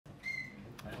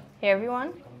Hey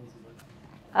everyone.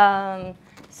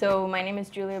 So my name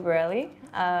is Julia Borelli.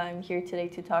 I'm here today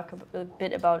to talk a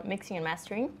bit about mixing and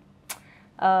mastering.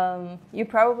 You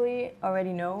probably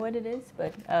already know what it is,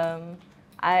 but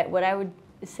what I would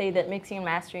say that mixing and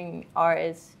mastering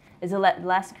is the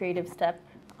last creative step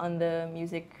on the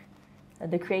music,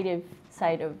 the creative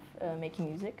side of making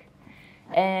music.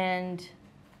 And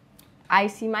I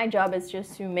see my job as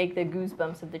just to make the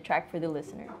goosebumps of the track for the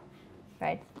listener,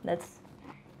 right? That's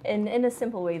in a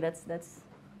simple way. That's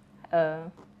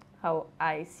how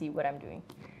I see what I'm doing.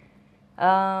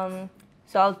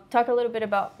 So I'll talk a little bit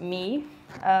about me.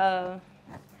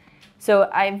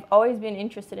 So I've always been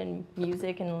interested in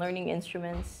music and learning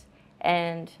instruments,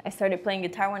 and I started playing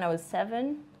guitar when I was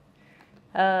 7.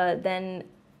 Then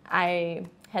I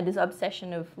had this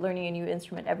obsession of learning a new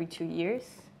instrument every 2 years,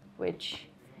 which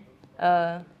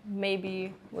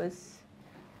maybe was,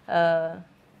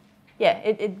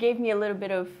 it gave me a little bit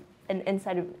of an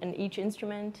insight in each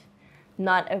instrument,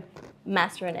 not a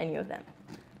master in any of them.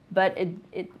 But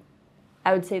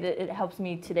I would say that it helps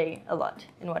me today a lot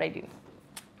in what I do.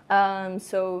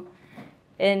 So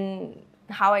in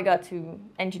how I got to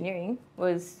engineering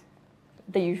was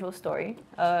the usual story.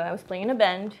 I was playing in a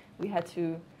band. We had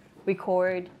to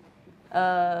record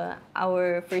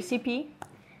our first EP,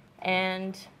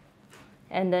 and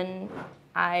then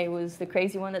I was the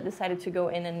crazy one that decided to go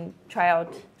in and try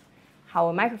out how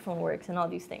a microphone works and all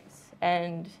these things.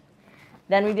 And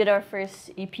then we did our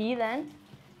first EP then,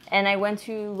 and I went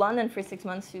to London for 6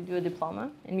 months to do a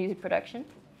diploma in music production.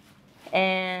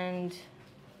 And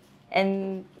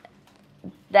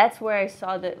that's where I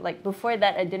saw that, like, before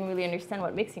that I didn't really understand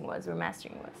what mixing was or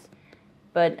mastering was.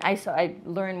 But I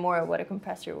learned more of what a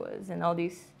compressor was and all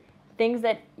these things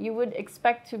that you would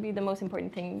expect to be the most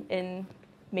important thing in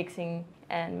mixing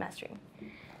and mastering.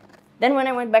 Then when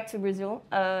I went back to Brazil,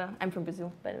 I'm from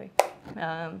Brazil, by the way.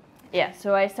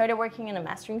 So I started working in a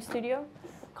mastering studio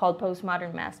called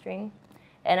Postmodern Mastering.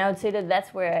 And I would say that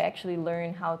that's where I actually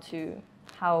learned how to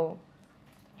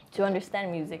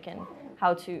understand music and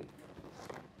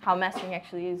how mastering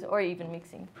actually is, or even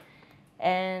mixing.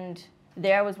 And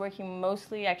there I was working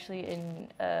mostly actually in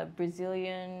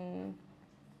Brazilian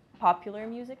popular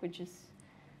music, which is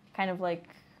kind of like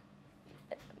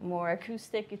more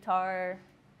acoustic guitar,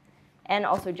 and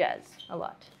also jazz a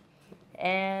lot.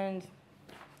 And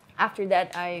after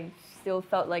that, I still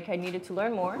felt like I needed to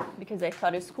learn more because I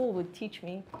thought a school would teach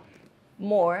me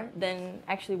more than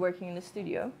actually working in the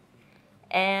studio.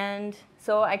 And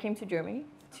so I came to Germany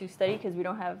to study because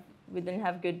we didn't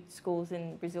have good schools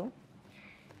in Brazil.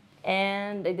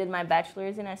 And I did my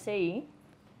bachelor's in SAE,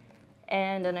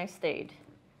 and then I stayed.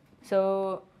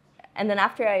 So, and then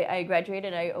after I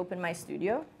graduated, I opened my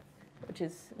studio, which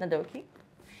is Nadoki.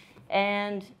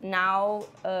 And now,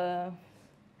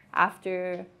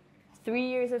 after 3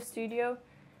 years of studio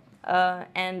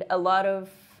and a lot of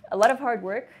hard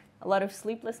work, a lot of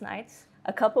sleepless nights,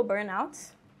 a couple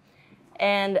burnouts,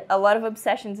 and a lot of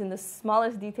obsessions in the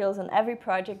smallest details on every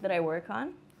project that I work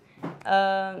on.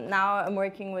 Now I'm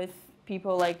working with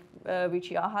people like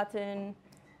Richie Alhatten,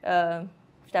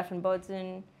 Stefan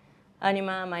Botzen,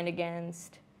 Anima, Mind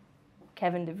Against,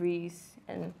 Kevin DeVries,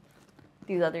 and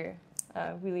these other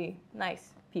really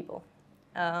nice people,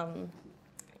 and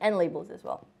labels as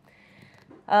well.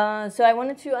 So I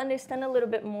wanted to understand a little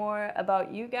bit more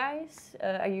about you guys.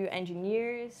 Are you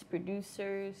engineers,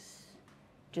 producers,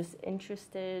 just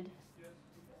interested? Yes.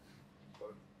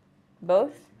 Both.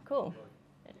 Both? Cool.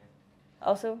 Both.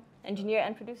 Also engineer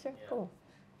and producer? Yeah. Cool.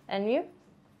 And you?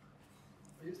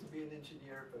 I used to be an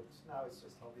engineer, but now it's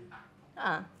just hobby.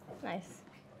 Ah, nice.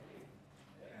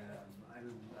 I'm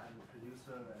a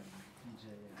producer and DJ,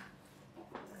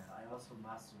 and I also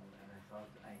master, and I thought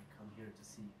I'd come here to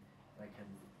see if I can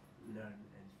learn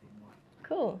anything more.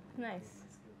 Cool, nice.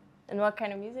 And what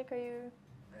kind of music are you?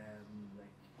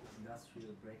 Like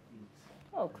industrial breakbeats.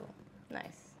 Oh, cool,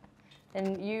 nice.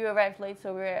 And you arrived late,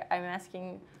 so I'm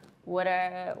asking, what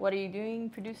are you doing?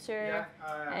 Producer,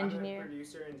 engineer? I'm a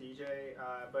producer and DJ,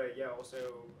 but yeah, also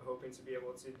hoping to be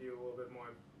able to do a little bit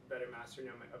more better mastering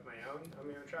of my own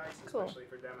tracks, Cool. especially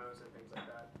for demos and things like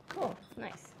that. Cool,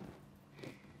 nice.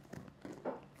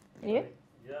 And you?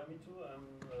 Yeah, me too. I'm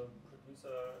a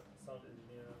producer, sound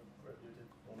engineer, graduated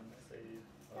from SAE.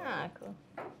 Ah, cool,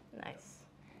 nice.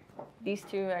 These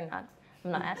two are not.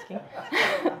 I'm not asking.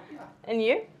 And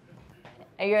you?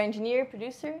 Are you an engineer,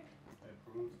 producer?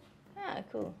 I produce. Ah,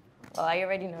 cool. Well, I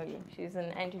already know you. She's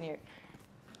an engineer.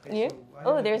 And Okay, you? so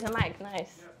Oh, there's a mic.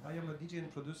 Nice. I am a DJ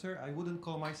and producer. I wouldn't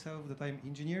call myself that I'm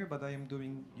engineer, but I am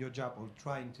doing your job or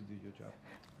trying to do your job.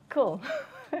 Cool.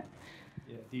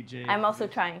 Yeah, DJ. I'm also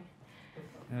trying.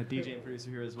 DJ and producer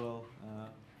here as well.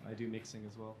 I do mixing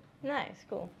as well. Nice,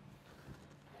 cool.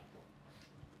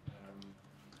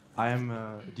 I am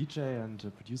a DJ and a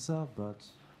producer, but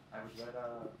I would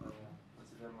rather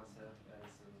consider myself as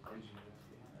an engineer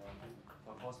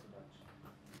for post-production.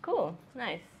 Cool,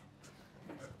 nice.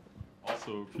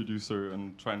 Also producer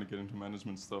and trying to get into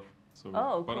management stuff. So,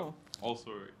 Oh, but cool.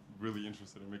 also really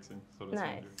interested in mixing. So that's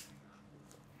Nice.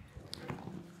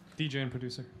 DJ and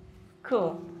producer.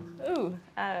 Cool. Ooh,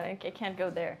 I can't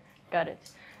go there. Got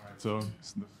it. So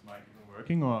is the mic even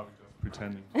working, or are we just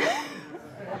pretending?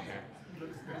 Okay.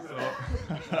 So,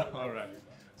 all right.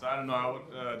 So I don't know. I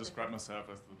would describe myself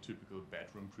as the typical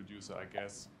bedroom producer, I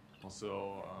guess.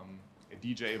 Also a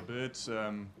DJ a bit,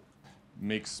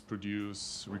 mix,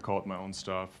 produce, record my own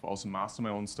stuff, also master my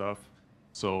own stuff.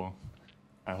 So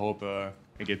I hope I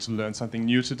get to learn something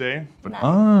new today. But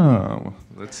Nice.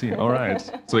 let's see. All right.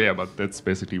 So yeah, but that's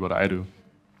basically what I do.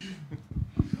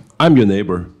 I'm your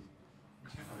neighbor.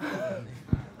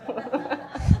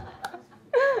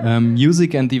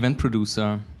 Music and event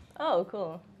producer. Oh,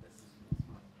 cool.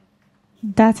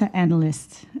 Data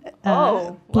analyst.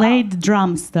 Oh, Played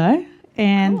drums though,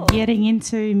 and Cool. getting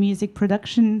into music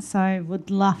production. So would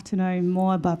love to know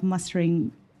more about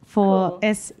mastering for Cool.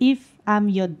 as if I'm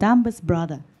your dumbest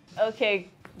brother. Okay,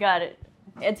 got it.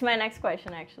 It's my next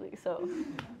question actually. So,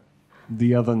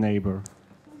 The other neighbor.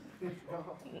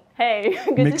 hey,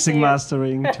 good to see Mixing, you.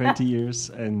 mastering, 20 years,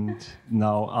 and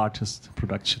now artist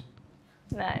production.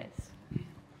 Nice.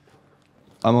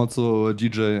 I'm also a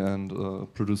DJ and a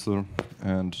producer,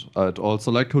 and I'd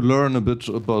also like to learn a bit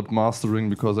about mastering,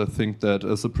 because I think that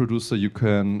as a producer you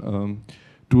can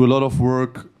do a lot of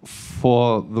work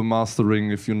for the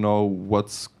mastering if you know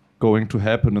what's going to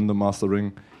happen in the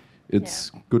mastering.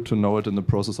 It's good to know it in the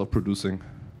process of producing.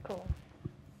 Cool.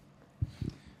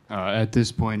 At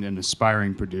this point, an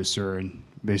aspiring producer, and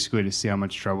basically to see how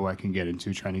much trouble I can get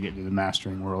into trying to get into the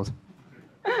mastering world.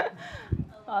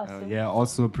 Awesome. Yeah,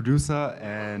 also a producer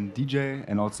and DJ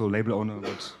and also label owner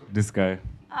with this guy.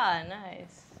 Ah,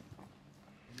 nice.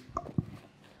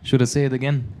 Should I say it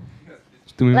again?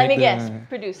 Do we Let me make guess. the-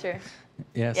 Producer.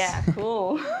 Yes. Yeah,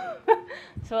 cool.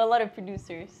 So a lot of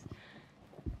producers.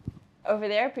 Over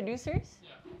there, producers?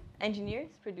 Engineers,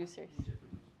 producers.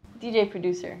 DJ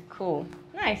producer, cool.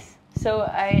 Nice. So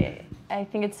I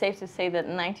think it's safe to say that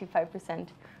 95%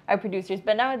 are producers.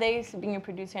 But nowadays, being a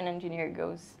producer and engineer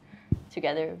goes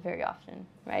together very often,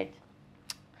 right?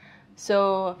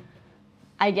 So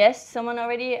I guess someone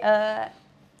already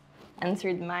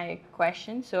answered my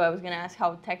question. So I was going to ask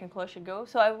how technical I should go.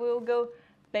 So I will go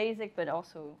basic, but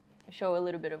also show a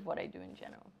little bit of what I do in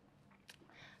general.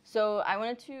 So I'm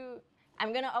going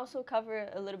to also cover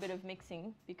a little bit of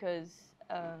mixing, because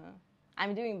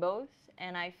I'm doing both,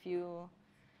 and I feel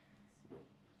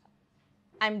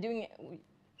I'm doing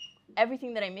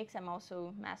everything that I mix. I'm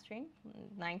also mastering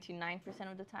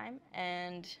 99% of the time,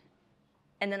 and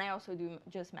then I also do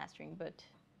just mastering. But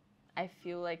I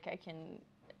feel like I can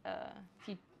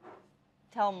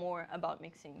tell more about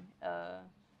mixing,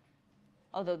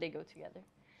 although they go together,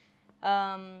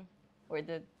 or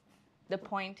the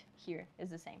point here is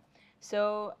the same.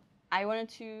 So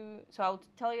I'll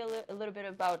tell you a little bit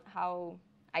about how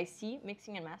I see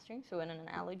mixing and mastering. So an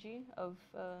analogy of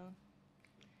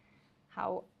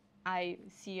how I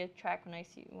see a track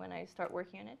when I start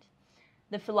working on it.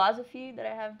 The philosophy that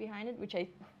I have behind it, which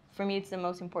for me it's the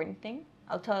most important thing.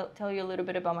 I'll tell you a little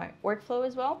bit about my workflow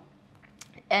as well,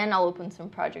 and I'll open some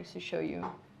projects to show you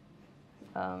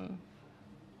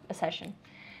a session.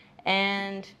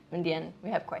 And in the end, we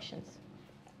have questions.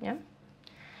 Yeah.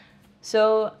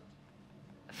 So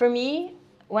for me,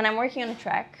 when I'm working on a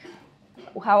track,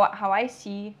 how I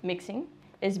see mixing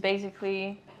is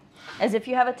basically as if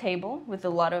you have a table with a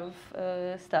lot of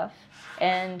stuff,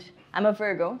 and I'm a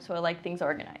Virgo, so I like things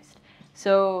organized.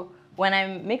 So when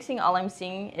I'm mixing, all I'm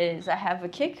seeing is I have a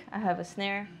kick, I have a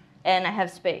snare, and I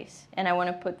have space. And I want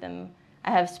to put them,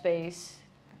 I have space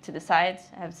to the sides,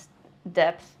 I have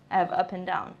depth, I have up and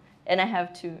down. And I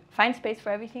have to find space for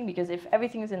everything, because if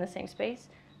everything is in the same space,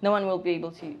 no one will be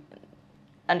able to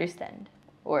understand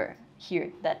or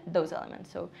hear those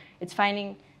elements. So it's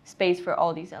finding space for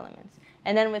all these elements.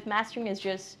 And then with mastering, it's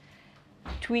just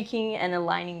tweaking and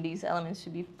aligning these elements to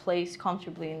be placed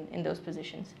comfortably in those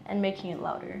positions, and making it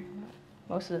louder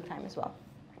most of the time as well.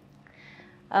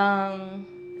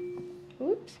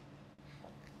 Oops.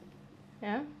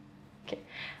 Yeah? Okay.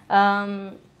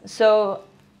 So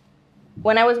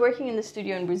when I was working in the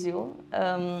studio in Brazil,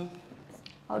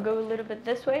 I'll go a little bit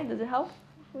this way. Does it help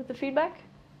with the feedback?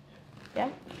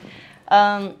 Yeah?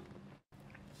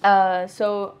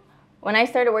 So when I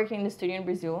started working in the studio in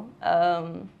Brazil,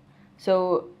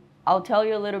 so I'll tell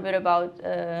you a little bit about.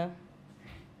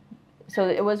 So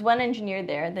it was one engineer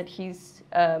there that he's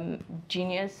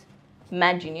genius,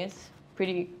 mad genius,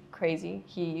 pretty crazy.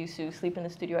 He used to sleep in the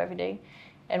studio every day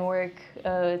and work.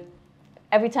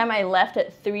 Every time I left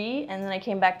at 3 and then I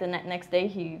came back the next day,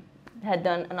 he had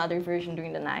done another version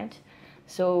during the night.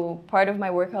 So part of my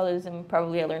workaholism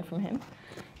probably I learned from him.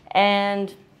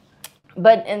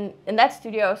 But in that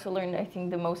studio I also learned, I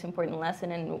think, the most important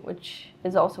lesson, and which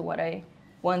is also what I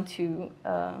want to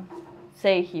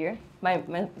say here. My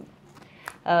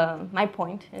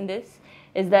point in this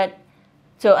is that,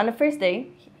 so on the first day,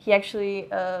 he actually,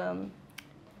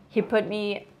 he put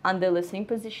me on the listening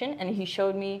position and he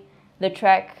showed me the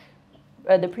track,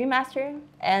 the pre-master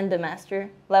and the master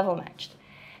level matched.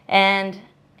 And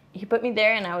he put me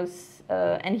there and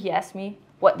and he asked me,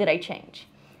 what did I change?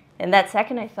 And that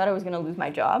second I thought I was gonna lose my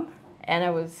job. And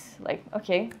I was like,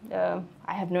 okay,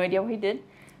 I have no idea what he did.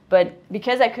 But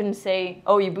because I couldn't say,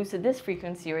 oh, you boosted this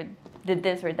frequency or did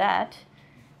this or that,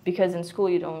 because in school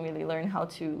you don't really learn how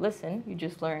to listen, you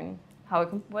just learn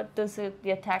what does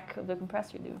the attack of the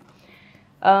compressor do.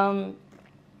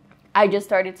 I just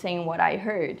started saying what I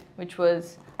heard, which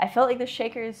was, I felt like the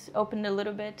shakers opened a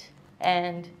little bit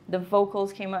and the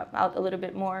vocals came out a little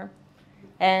bit more.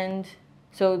 And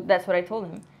so that's what I told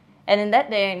him. And in that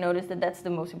day I noticed that that's the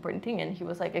most important thing, and he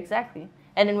was like, exactly.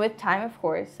 And then with time, of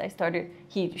course,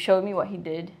 he showed me what he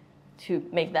did to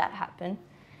make that happen.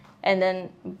 And then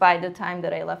by the time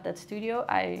that I left that studio,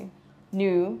 I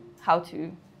knew how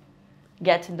to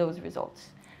get to those results.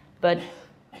 But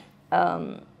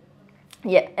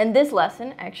yeah, and this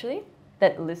lesson, actually,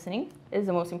 that listening is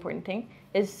the most important thing,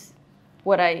 is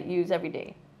what I use every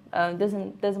day.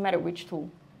 Doesn't matter which tool.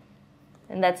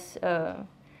 And that's the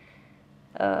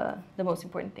most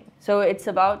important thing. So it's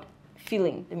about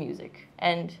feeling the music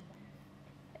and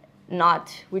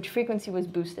not which frequency was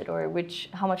boosted or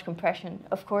how much compression.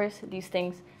 Of course, these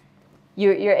things,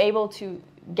 you're able to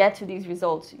get to these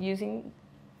results using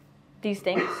these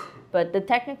things, but the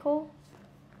technical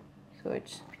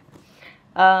switch.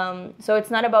 So it's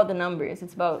not about the numbers,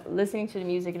 it's about listening to the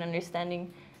music and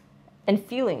understanding and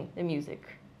feeling the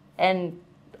music. And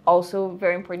also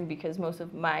very important because most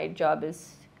of my job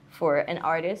is for an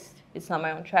artist, it's not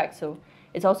my own track, so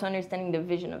it's also understanding the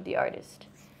vision of the artist.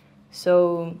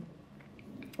 So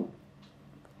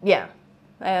yeah,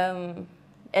 and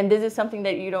this is something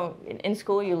that you don't, in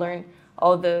school you learn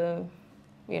all the,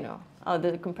 all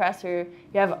the compressor,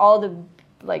 you have all the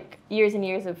years and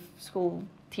years of school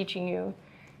teaching you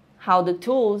how the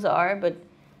tools are, but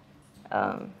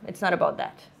it's not about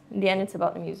that. In the end, it's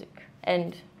about the music.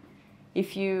 And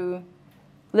if you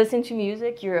listen to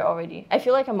music, you're already, I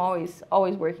feel like I'm always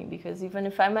working, because even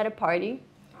if I'm at a party,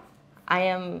 I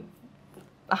am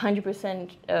 100%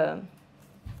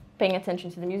 paying attention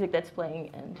to the music that's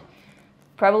playing, and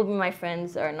probably my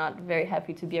friends are not very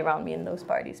happy to be around me in those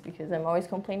parties because I'm always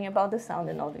complaining about the sound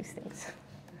and all these things.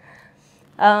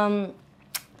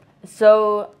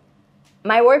 So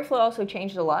my workflow also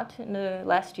changed a lot in the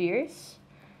last years.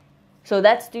 So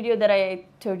that studio that I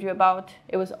told you about,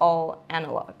 it was all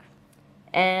analog.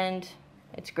 And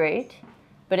it's great,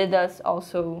 but it does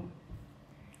also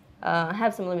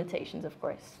have some limitations, of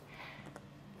course.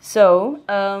 So,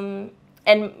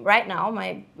 and right now,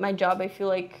 my job, I feel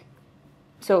like,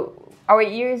 so our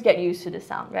ears get used to the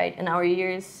sound, right? And our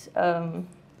ears are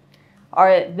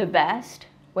the best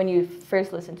when you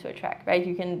first listen to a track, right?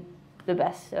 You can the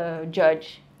best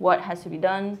judge what has to be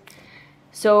done.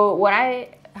 So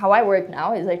how I work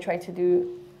now is I try to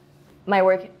do my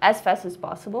work as fast as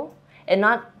possible, and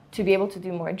not to be able to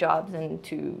do more jobs and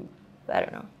to, I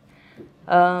don't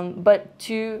know, but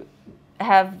to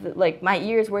have my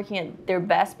ears working at their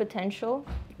best potential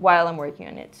while I'm working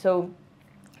on it. So,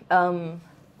 how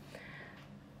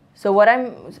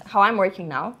I'm working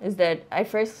now is that I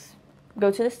first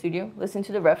go to the studio, listen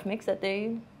to the rough mix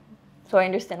so I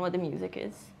understand what the music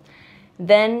is.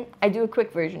 Then I do a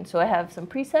quick version. So I have some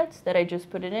presets that I just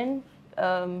put it in.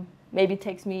 Maybe it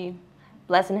takes me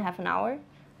less than half an hour.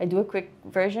 I do a quick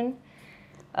version.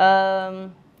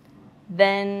 Then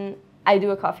I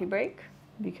do a coffee break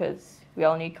because we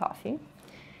all need coffee.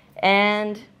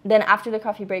 And then after the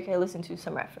coffee break, I listen to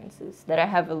some references that I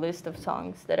have a list of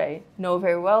songs that I know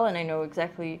very well, and I know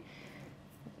exactly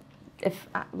if,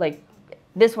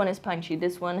 this one is punchy,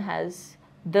 this one has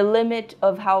the limit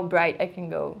of how bright I can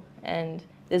go, and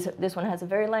this one has a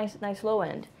very nice low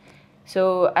end.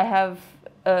 So I have,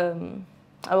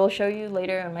 I will show you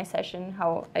later in my session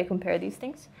how I compare these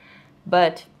things.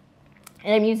 And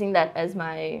I'm using that as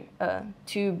my,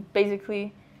 to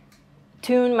basically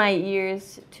tune my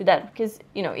ears to that, because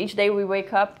you know each day we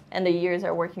wake up and the ears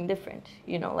are working different.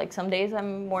 You know, like some days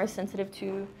I'm more sensitive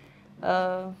to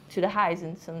the highs,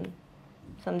 and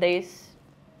some days,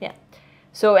 yeah.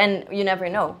 So, and you never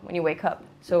know when you wake up.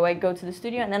 So I go to the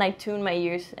studio and then I tune my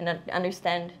ears and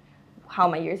understand how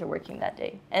my ears are working that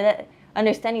day. And that,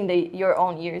 understanding your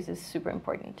own ears is super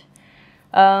important.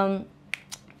 And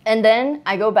then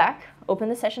I go back, open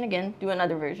the session again, do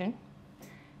another version.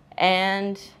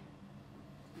 And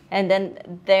then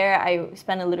there I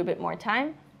spend a little bit more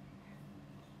time.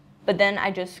 But then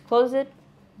I just close it,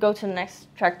 go to the next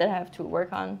track that I have to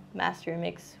work on, master,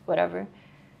 mix, whatever.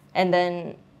 And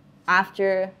then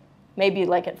after, maybe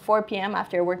like at 4 p.m.,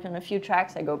 after I worked on a few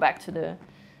tracks, I go back to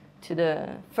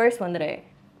the first one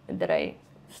that I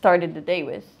started the day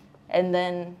with, and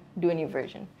then do a new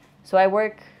version. So I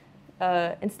work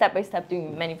in step by step,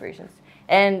 doing many versions.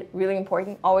 And really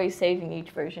important, always saving each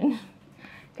version,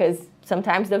 because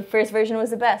sometimes the first version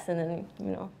was the best, and then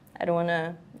I don't want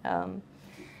to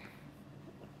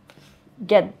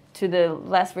get to the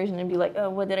last version and be like, oh,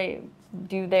 what did I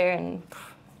do there? And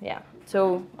yeah,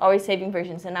 so always saving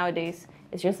versions. And nowadays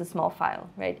it's just a small file,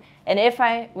 right? And if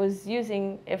I was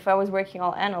working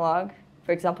all analog,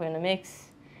 for example, in a mix,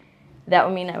 that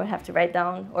would mean I would have to write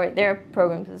down, or there are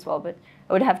programs as well, but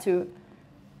I would have to,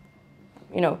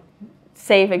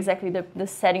 save exactly the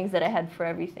settings that I had for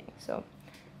everything. So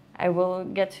I will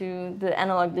get to the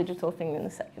analog digital thing in a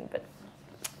second, but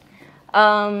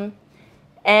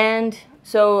and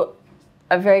so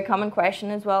a very common question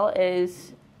as well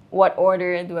is, what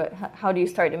order how do you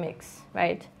start a mix,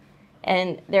 right?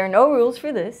 And there are no rules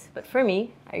for this, but for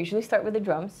me, I usually start with the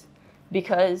drums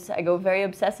because I go very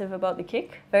obsessive about the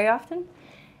kick very often,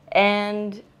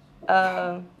 and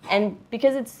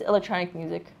because it's electronic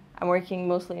music, I'm working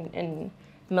mostly in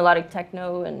melodic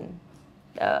techno, and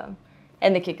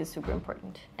the kick is super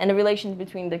important, and the relation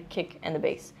between the kick and the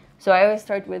bass. So I always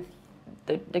start with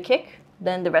the kick,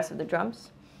 then the rest of the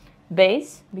drums,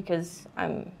 bass, because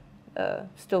I'm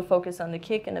still focused on the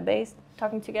kick and the bass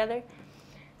talking together.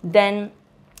 Then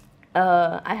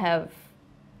I have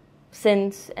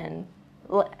synths, and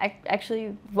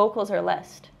actually vocals are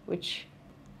last, which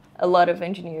a lot of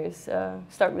engineers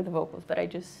start with the vocals, but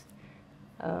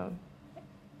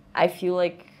I feel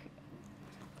like,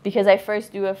 because I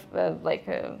first do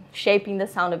shaping the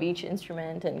sound of each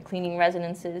instrument and cleaning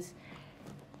resonances,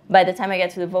 by the time I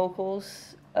get to the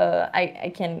vocals,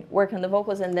 I can work on the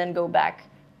vocals and then go back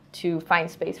to find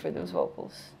space for those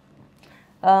vocals.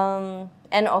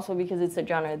 And also because it's a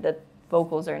genre that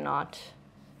vocals are not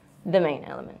the main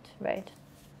element, right?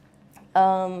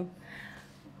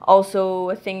 Also,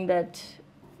 a thing that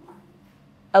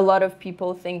a lot of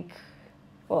people think,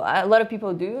 well, a lot of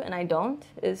people do, and I don't,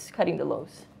 is cutting the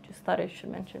lows. Just thought I should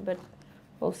mention, but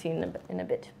we'll see in a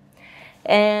bit.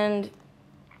 And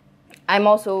I'm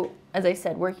also, as I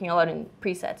said, working a lot in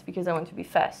presets because I want to be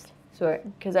fast. So,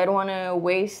 because I don't want to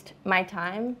waste my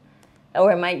time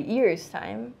or my ears'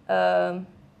 time,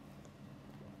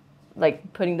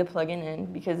 like putting the plugin in,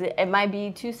 because it might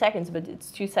be 2 seconds, but it's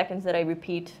 2 seconds that I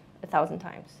repeat 1,000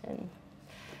 times, and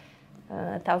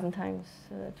 1,000 times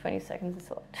 20 seconds is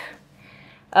a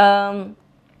lot.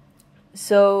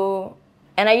 So,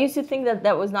 and I used to think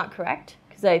that was not correct,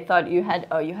 because I thought you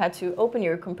had to open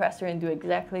your compressor and do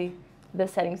exactly the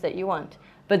settings that you want.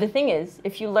 But the thing is,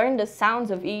 if you learn the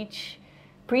sounds of each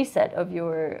preset of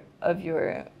your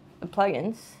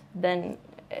plugins, then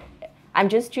I'm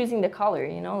just choosing the color,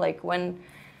 like when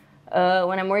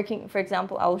I'm working, for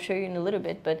example, I'll show you in a little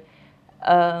bit, but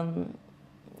I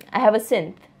have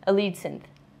a lead synth.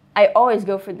 I always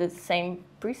go for the same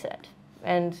preset,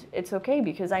 and it's okay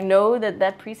because I know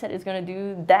that preset is going to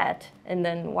do that, and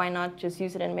then why not just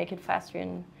use it and make it faster?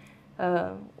 And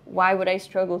why would I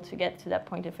struggle to get to that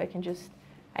point if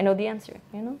I know the answer,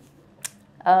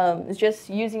 It's just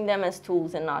using them as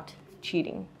tools and not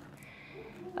cheating.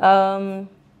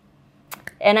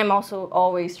 And I'm also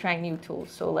always trying new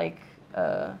tools. So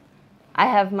I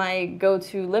have my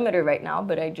go-to limiter right now,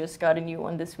 but I just got a new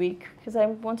one this week because I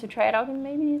want to try it out, and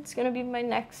maybe it's going to be my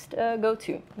next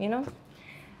go-to,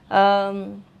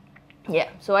 Yeah,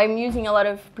 so I'm using a lot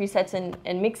of presets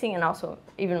in mixing and also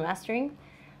even mastering.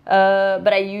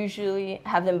 But I usually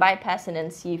have them bypass and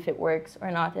then see if it works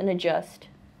or not and adjust.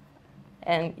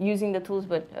 And using the tools,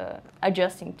 but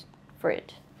adjusting for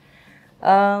it.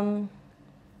 And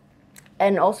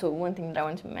also one thing that I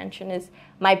want to mention is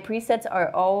my presets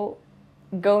are all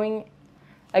going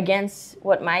against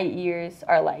what my ears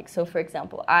are like. So for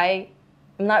example, I'm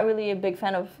not really a big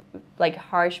fan of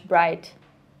harsh, bright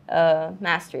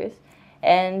masters.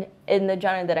 And in the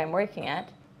genre that I'm working at,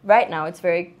 right now it's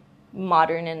very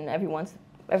modern and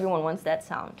everyone wants that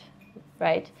sound,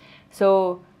 right?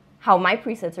 So how my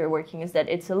presets are working is that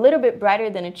it's a little bit brighter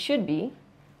than it should be.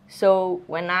 So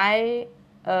when I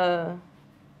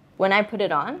put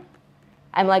it on,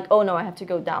 I'm like, oh no, I have to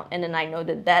go down. And then I know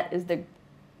that that is the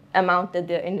amount that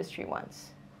the industry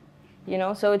wants. You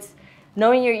know, so it's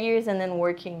knowing your ears and then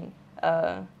working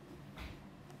that,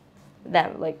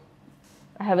 like,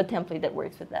 I have a template that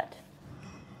works with that.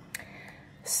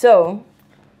 So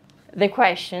the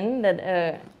question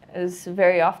that is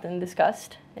very often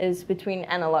discussed is between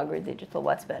analog or digital,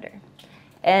 what's better?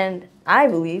 And I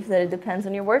believe that it depends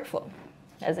on your workflow,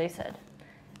 as I said.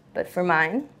 But for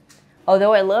mine,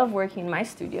 although I love working in my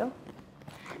studio,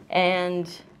 and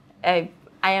I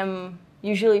am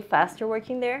usually faster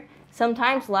working there,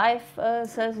 sometimes life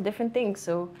says different things.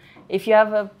 So if you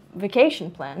have a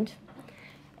vacation planned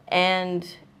and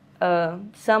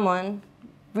someone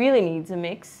really needs a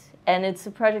mix, and it's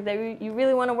a project that you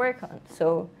really want to work on,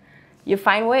 so you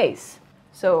find ways.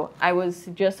 So I was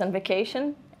just on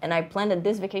vacation, and I planned that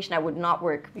this vacation I would not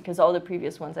work because all the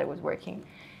previous ones I was working.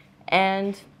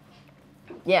 And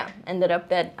yeah, ended up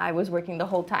that I was working the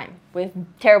whole time with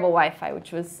terrible Wi-Fi,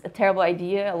 which was a terrible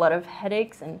idea, a lot of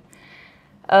headaches, and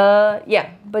yeah,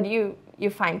 but you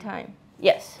find time.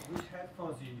 Yes? Which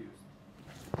headphones you use?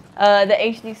 The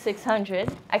HD 600.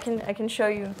 I can show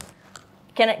you.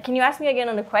 Can you ask me again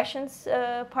on the questions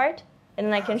part, and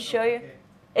then I can show you.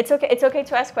 Okay. It's okay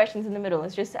to ask questions in the middle.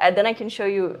 It's just then I can show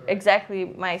you exactly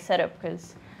my setup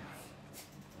because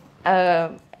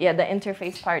yeah, the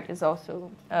interface part is also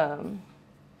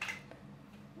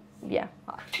yeah.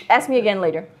 Ask me again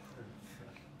later.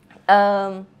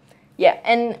 Yeah,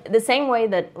 and the same way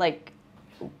that, like,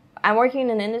 I'm working in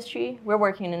an industry, we're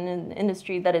working in an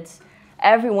industry that it's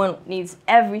everyone needs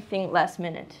everything last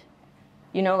minute.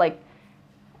 You know, like,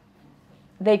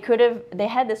 they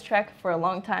had this track for a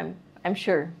long time, I'm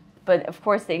sure, but of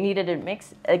course they needed a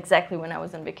mix exactly when I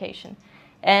was on vacation.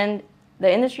 And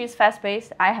the industry is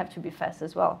fast-paced, I have to be fast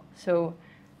as well, so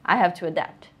I have to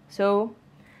adapt. So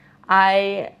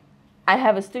I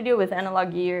have a studio with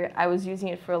analog gear, I was using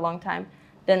it for a long time,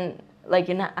 then like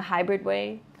in a hybrid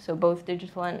way, so both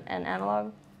digital and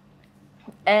analog.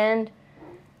 And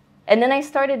then I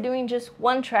started doing just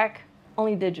one track,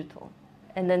 only digital,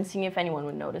 and then seeing if anyone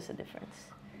would notice a difference.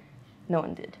 No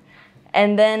one did.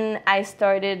 And then I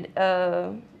started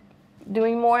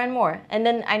doing more and more. And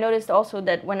then I noticed also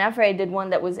that whenever I did one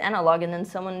that was analog and then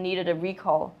someone needed a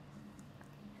recall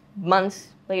months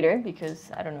later,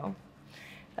 because I don't know,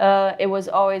 it was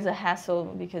always a hassle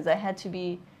because I had to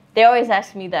be, they always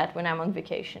ask me that when I'm on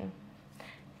vacation.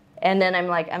 And then I'm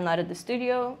like, I'm not at the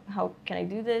studio, how can I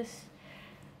do this?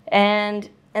 And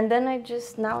then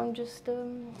now I'm just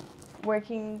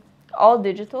working all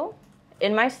digital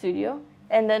in my studio,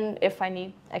 and then if I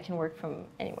need, I can work from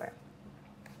anywhere.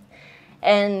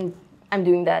 And I'm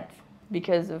doing that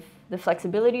because of the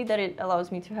flexibility that it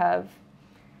allows me to have.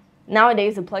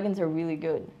 Nowadays, the plugins are really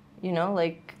good, you know,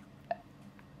 like,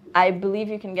 I believe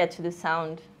you can get to the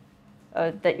sound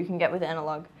that you can get with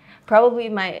analog. Probably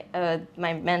my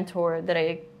mentor that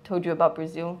I told you about,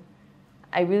 Brazil,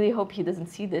 I really hope he doesn't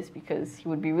see this because he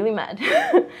would be really mad.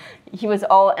 He was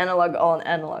all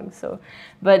analog, so.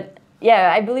 But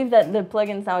yeah, I believe that the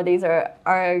plugins nowadays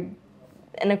are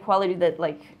in a quality that,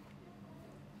 like,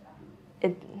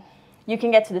 you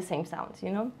can get to the same sounds,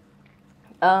 you know?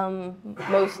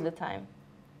 Most of the time.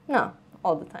 No,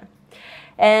 all the time.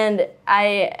 And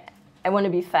I want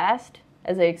to be fast,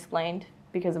 as I explained,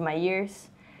 because of my years.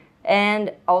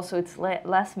 And also it's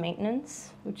less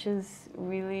maintenance, which is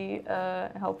really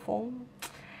helpful.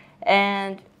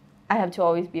 And I have to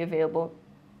always be available.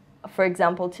 For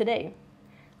example, today.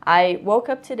 I woke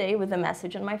up today with a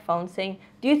message on my phone saying,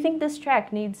 do you think this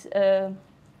track needs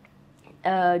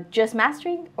just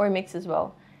mastering or mix as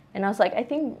well? And I was like, I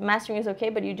think mastering is okay,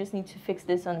 but you just need to fix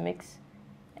this on mix.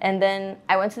 And then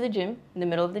I went to the gym, in the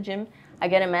middle of the gym. I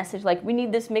get a message like, we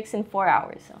need this mix in 4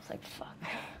 hours. I was like, fuck.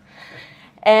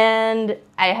 And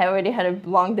I already had a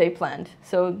long day planned.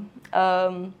 So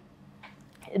I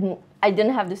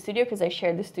didn't have the studio because I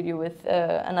shared the studio with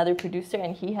another producer,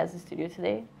 and he has the studio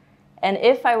today. And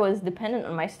if I was dependent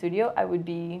on my studio, I wouldn't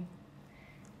be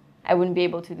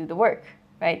able to do the work,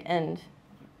 right? And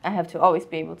I have to always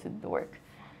be able to do the work.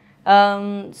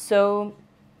 So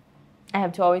I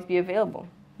have to always be available.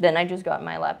 Then I just got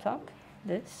my laptop,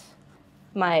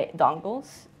 my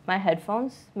dongles, my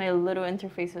headphones, my little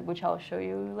interface, which I'll show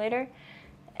you later.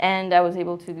 And I was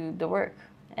able to do the work.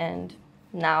 And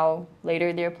now,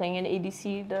 later, they're playing in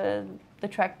ADC, the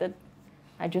track that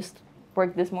I just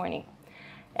worked this morning.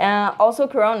 Also,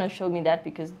 Corona showed me that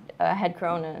because I had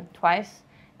Corona twice,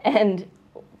 and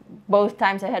both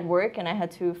times I had work, and I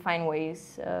had to find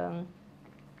ways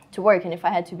to work. And if I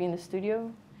had to be in the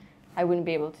studio, I wouldn't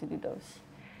be able to do those.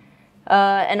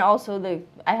 And also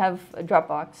I have a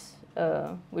Dropbox,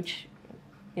 which,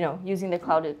 you know, using the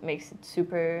cloud, it makes it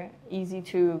super easy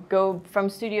to go from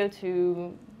studio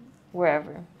to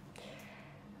wherever.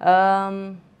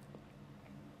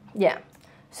 Yeah,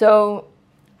 so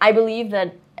I believe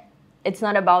that it's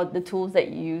not about the tools that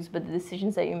you use, but the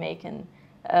decisions that you make,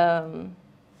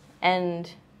 and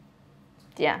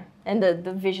yeah, and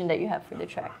the vision that you have for the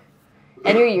track,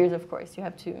 and your ears, of course. You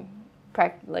have to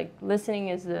practice. Like, listening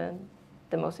is the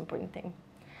most important thing.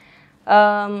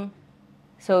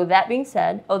 So that being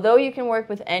said, although you can work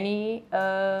with any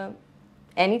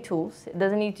tools, it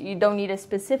doesn't need you don't need a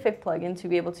specific plugin to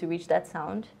be able to reach that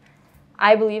sound.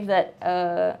 I believe that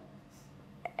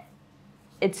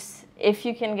if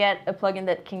you can get a plugin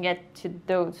that can get to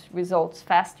those results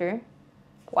faster,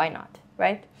 why not,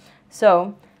 right?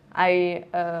 So I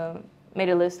made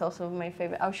a list also of my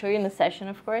favorite. I'll show you in the session,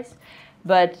 of course,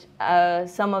 but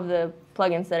some of the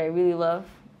plugins that I really love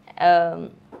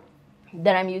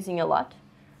that I'm using a lot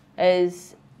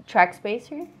is Track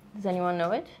Spacer. Does anyone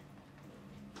know it?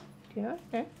 Do you know it?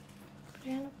 No? Put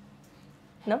your hand up.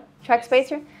 No? Track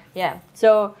Spacer? Yeah.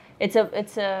 So it's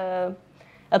a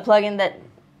plugin that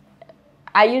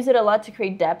I use it a lot to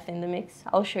create depth in the mix.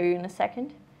 I'll show you in a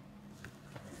second.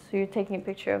 So you're taking a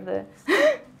picture of the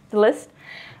the list.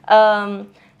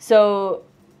 So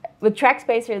with Track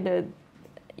Spacer,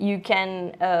 you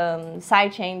can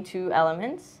sidechain 2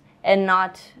 elements and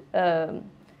not. So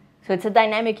it's a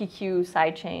dynamic EQ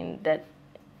sidechain that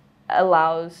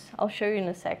allows. I'll show you in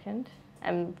a second.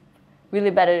 I'm really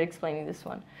bad at explaining this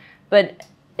one, but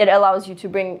it allows you to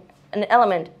bring an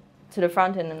element to the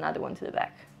front and another one to the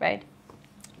back, right?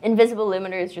 Invisible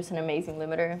limiter is just an amazing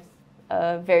limiter,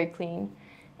 very clean,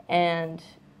 and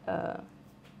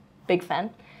big fan.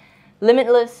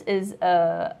 Limitless is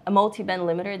a multi-band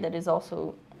limiter that is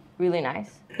also really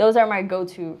nice. Those are my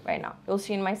go-to right now. You'll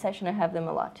see in my session I have them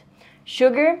a lot.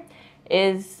 Sugar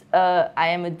is, I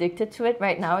am addicted to it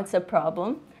right now. It's a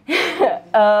problem.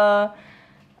 It's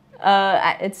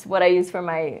what I use for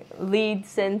my lead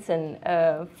synths and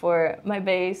for my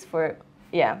bass,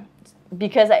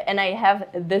 because I have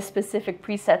the specific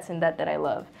presets in that I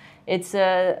love. It's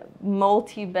a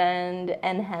multi-band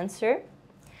enhancer.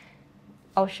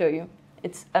 I'll show you.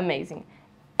 It's amazing.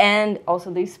 And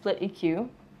also the split EQ.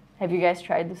 Have you guys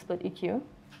tried the split EQ?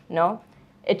 No?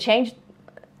 It changed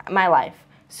my life.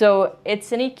 So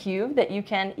it's an EQ that you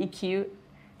can EQ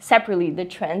separately, the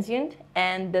transient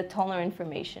and the tonal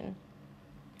information,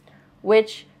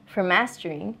 which for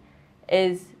mastering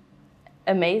is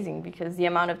amazing, because the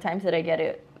amount of times that I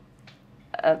get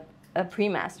a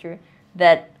pre-master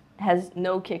that has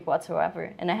no kick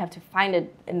whatsoever, and I have to find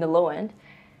it in the low end.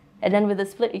 And then with the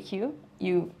split EQ,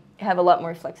 you have a lot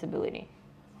more flexibility,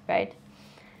 right?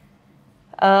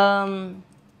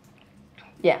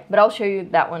 Yeah, but I'll show you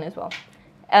that one as well.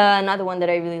 Another one that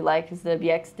I really like is the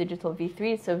BX Digital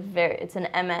V3. It's an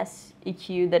MS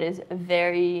EQ that is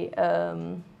very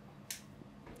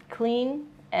clean,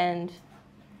 and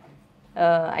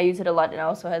I use it a lot. It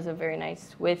also has a very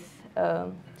nice width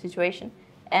situation.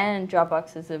 And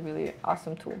Dropbox is a really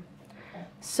awesome tool.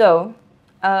 So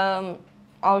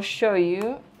I'll show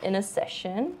you in a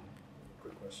session.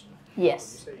 Quick question.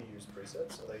 Yes. When you say you use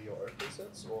presets, are they your own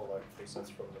presets or like presets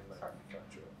from the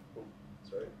manufacturer? Oh,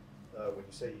 sorry. When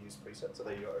you say you use presets, are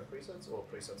they your own presets or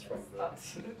presets from the...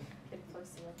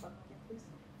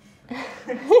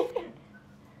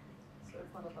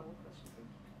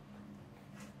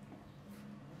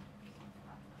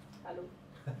 Hello.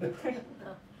 There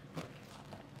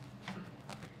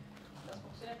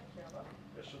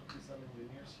should be some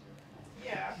engineers here.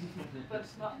 Yeah, but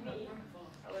not me.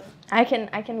 I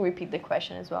can repeat the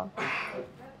question as well.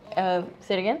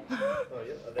 Say it again. Oh,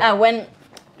 yeah.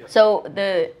 So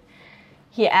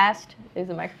he asked, is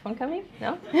the microphone coming?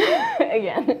 No?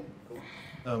 Again.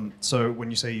 So when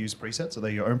you say you use presets, are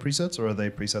they your own presets or are they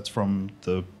presets from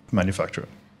the manufacturer?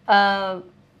 I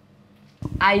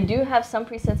do have some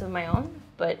presets of my own,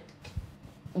 but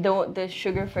the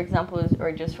sugar, for example,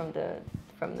 are just from the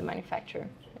manufacturer.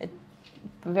 It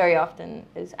very often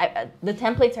is. The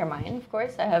templates are mine, of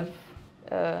course. I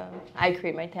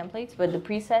create my templates, but the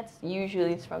presets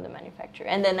usually is from the manufacturer,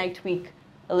 and then I tweak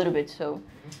a little bit. So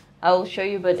I'll show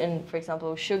you. But for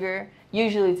example, sugar,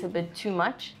 usually it's a bit too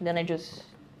much. Then I just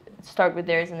start with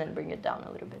theirs and then bring it down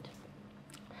a little bit.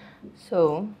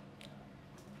 So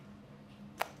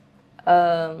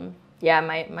yeah,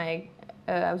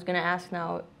 I was gonna ask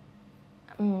now.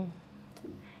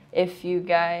 if you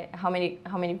guys, how many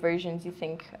versions you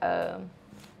think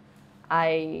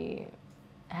I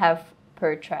have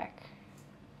per track?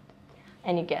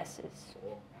 Any guesses?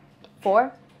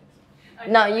 4?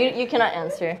 No, you cannot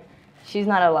answer. She's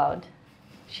not allowed.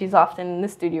 She's often in the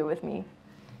studio with me.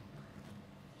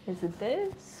 Is it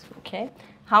this? Okay.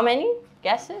 How many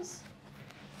guesses?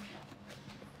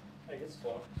 I guess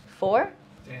 4. 4?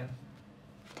 10.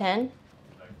 10?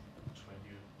 Like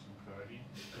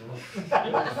 20 to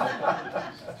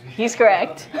 30. He's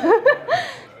correct.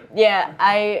 Yeah,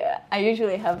 I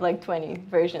usually have like 20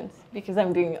 versions because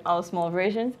I'm doing all small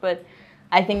versions, but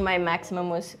I think my maximum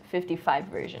was 55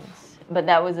 versions. But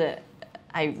that was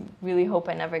I really hope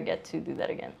I never get to do that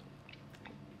again.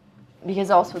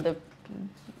 Because also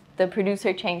the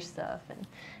producer changed stuff and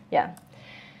yeah.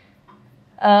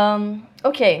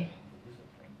 Okay.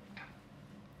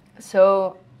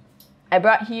 So I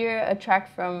brought here a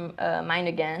track from Mind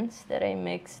Against that I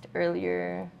mixed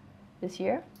earlier this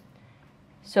year.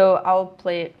 So I'll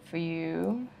play it for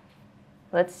you.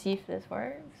 Let's see if this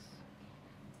works.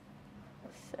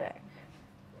 A sec.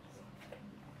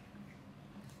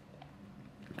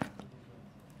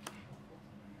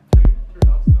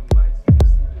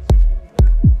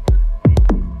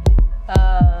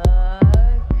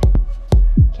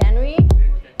 Can we?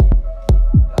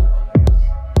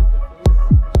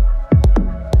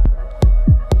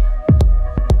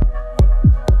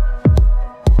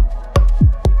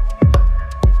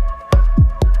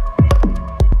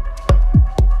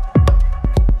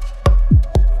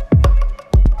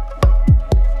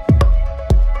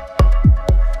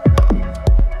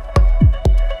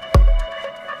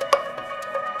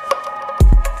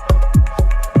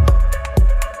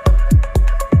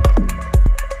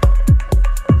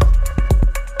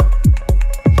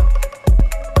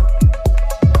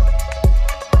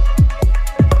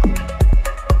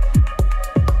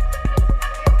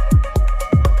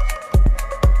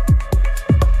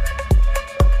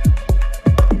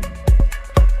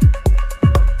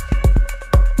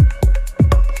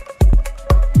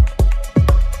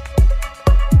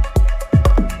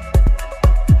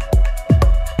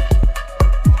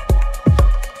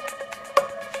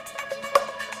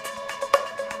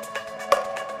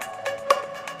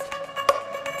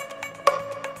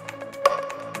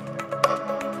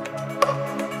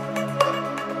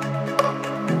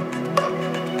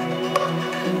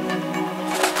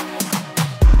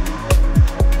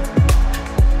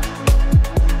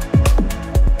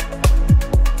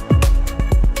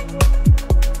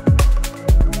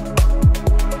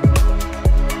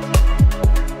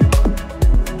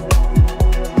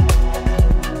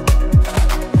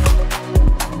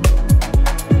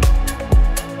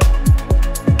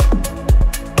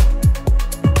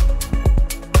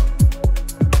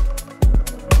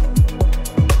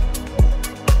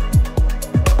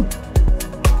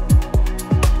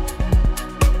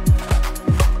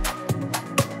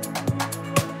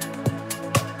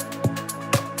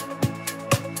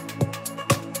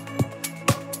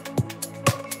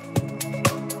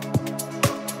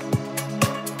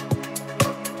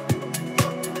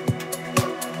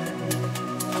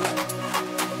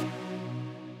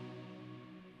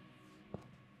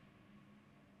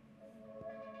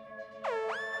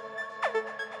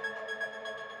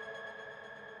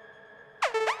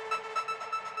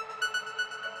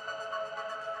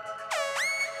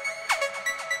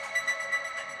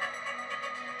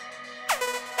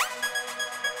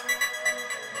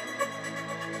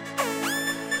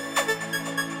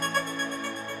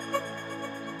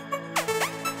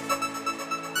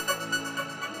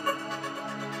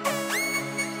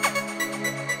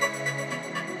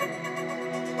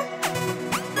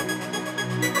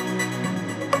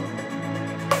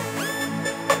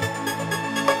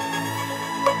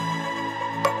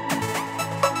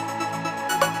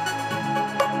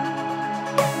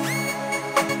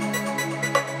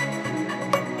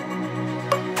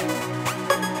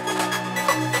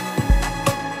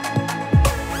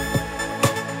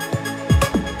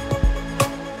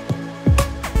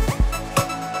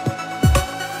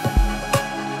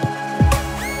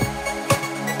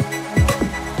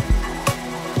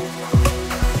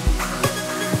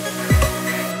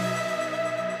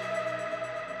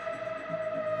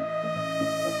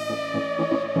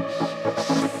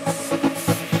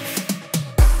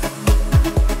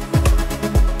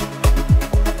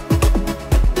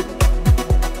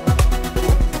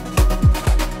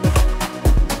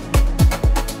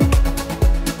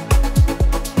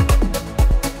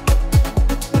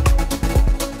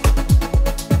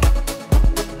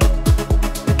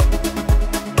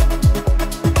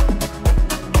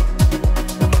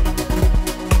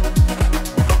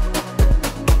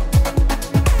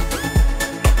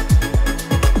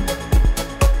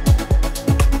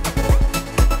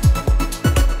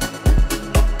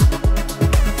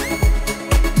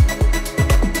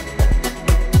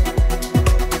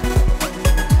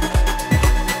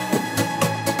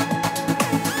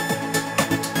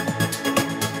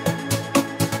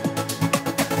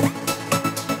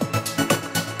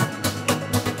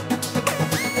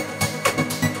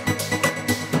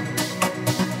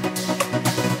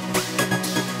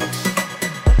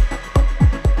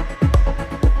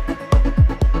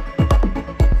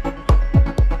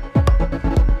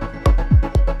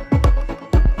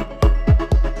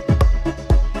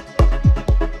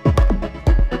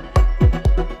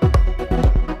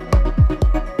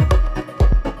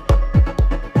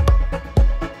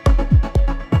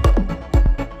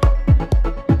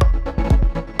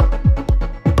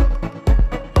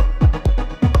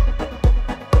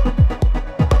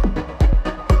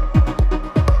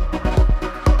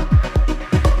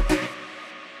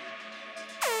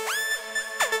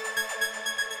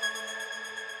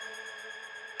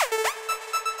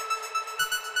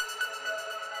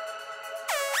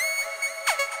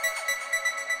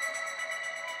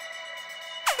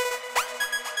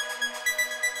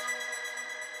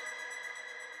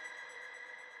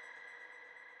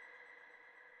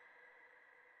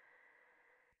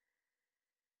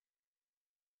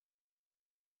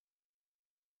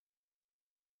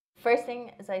 first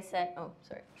thing, as I said, oh,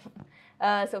 sorry.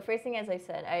 So first thing, as I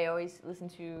said, I always listen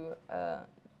to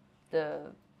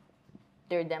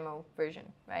their demo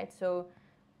version, right? So,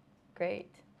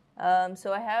 great.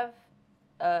 So I have,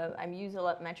 I use a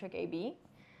lot metric AB,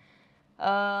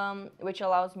 which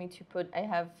allows me to put, I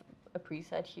have a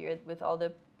preset here with all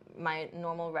my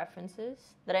normal references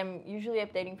that I'm usually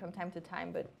updating from time to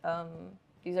time, but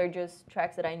these are just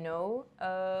tracks that I know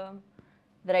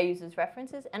that I use as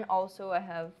references, and also I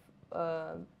have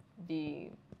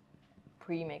the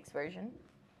pre-mix version,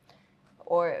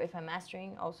 or if I'm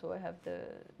mastering, also I have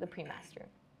the pre-master,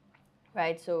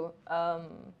 right? So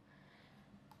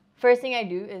first thing I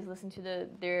do is listen to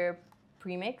their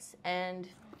pre-mix and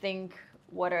think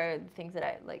what are the things that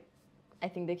I like. I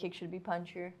think the kick should be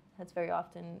punchier. That's very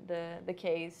often the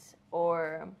case,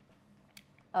 or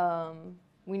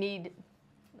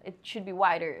it should be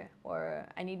wider, or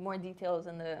I need more details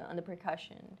on the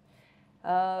percussion.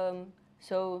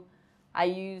 So I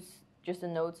use just the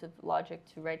notes of Logic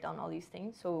to write down all these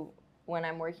things. So when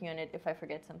I'm working on it, if I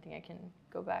forget something, I can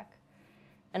go back.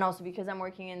 And also because I'm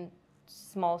working in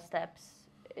small steps,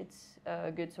 it's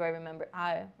good so I remember,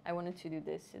 I wanted to do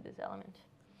this to this element.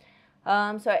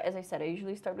 So as I said, I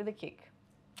usually start with a kick.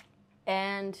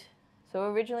 And so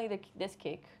originally this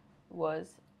kick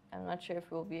was, I'm not sure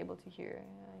if we'll be able to hear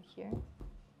here.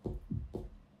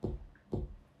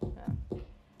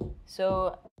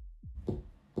 So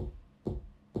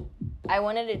I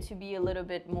wanted it to be a little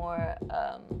bit more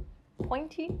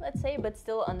pointy, let's say, but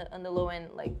still on the low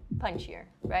end, like punchier,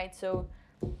 right? So,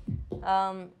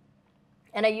 and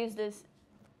I use this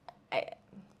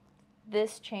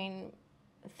chain.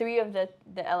 3 of the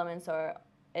elements are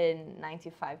in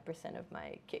 95% of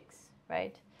my kicks,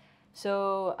 right?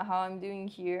 So how I'm doing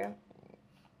here,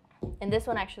 and this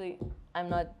one actually, I'm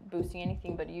not boosting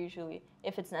anything, but usually,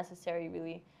 if it's necessary,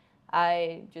 really,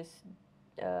 I just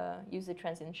use the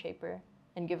transient shaper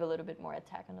and give a little bit more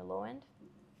attack on the low end.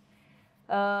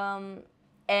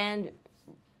 And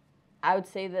I would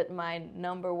say that my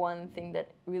 #1 thing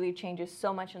that really changes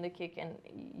so much on the kick, and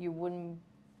you wouldn't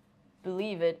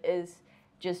believe it, is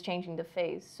just changing the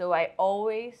phase. So I've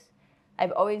always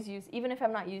used, even if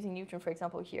I'm not using neutron, for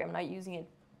example, here, I'm not using it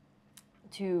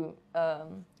to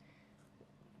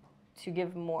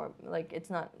give more, like it's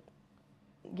not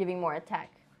giving more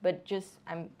attack, but just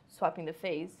I'm swapping the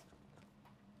phase,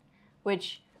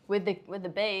 which with the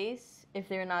bass, if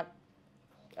they're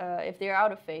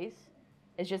out of phase,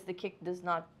 it's just the kick does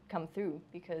not come through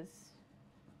because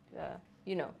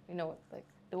you know like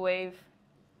the wave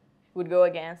would go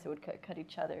against, it would cut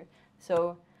each other.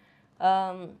 So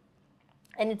and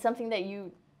it's something that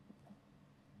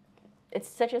it's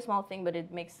such a small thing, but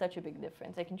it makes such a big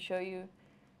difference. I can show you,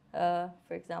 for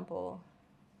example,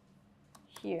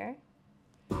 here.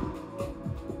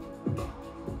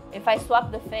 If I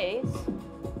swap the phase,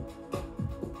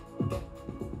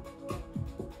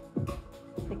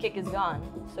 the kick is gone.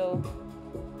 So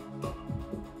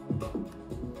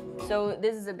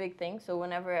this is a big thing. So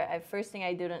whenever first thing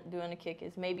I do on a kick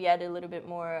is maybe add a little bit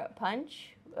more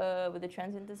punch with the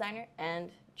transient designer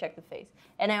and check the phase.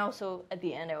 And I also, at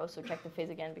the end, I also check the phase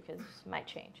again because it might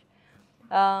change.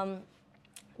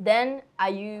 Then I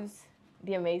use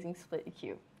the amazing split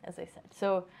EQ, as I said.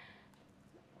 So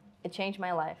it changed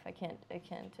my life. I can't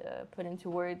put into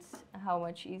words how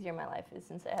much easier my life is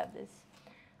since I have this.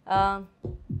 I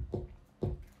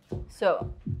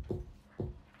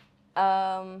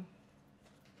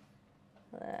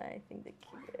think the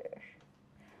key there.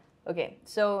 Okay,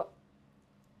 so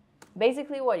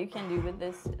basically what you can do with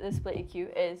this split EQ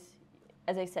is,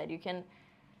 as I said, you can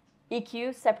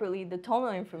EQ separately the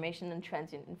tonal information and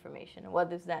transient information. What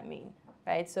does that mean,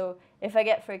 right? So if I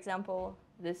get, for example,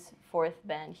 this 4th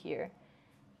band here,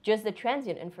 just the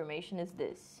transient information is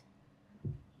this.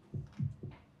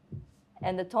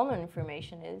 And the tonal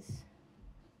information is,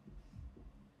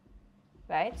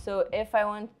 right? So if I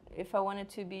want it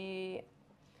to be,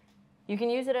 you can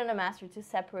use it in a master to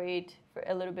separate for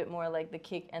a little bit more like the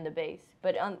kick and the bass.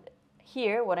 But on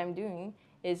here, what I'm doing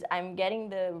is I'm getting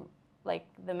the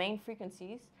main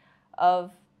frequencies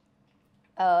of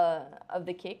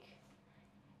the kick,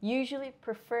 usually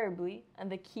preferably on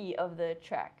the key of the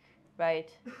track,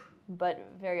 right? But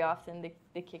very often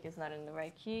the kick is not in the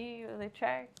right key of the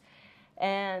track,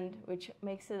 and which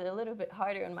makes it a little bit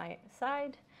harder on my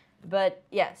side. But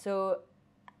yeah, so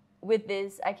with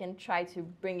this, I can try to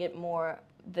bring it more,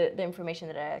 the information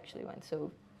that I actually want,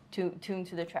 so tune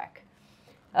to the track.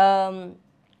 And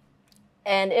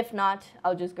if not,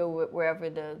 I'll just go wherever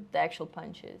the actual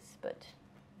punch is, but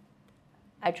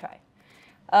I try.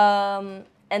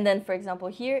 And then, for example,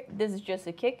 here, this is just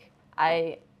a kick.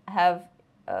 I have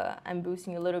I'm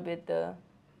boosting a little bit the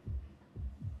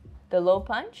low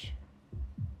punch,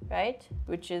 right?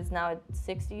 Which is now at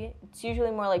 60. It's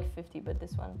usually more like 50, but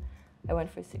this one I went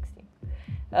for 60.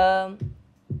 I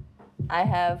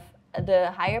have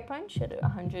the higher punch at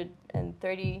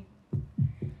 130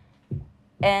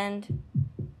 and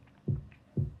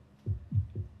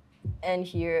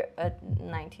here at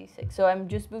 96. So I'm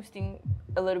just boosting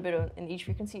a little bit in each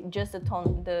frequency, just the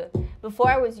tone. Before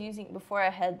I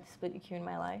had split EQ in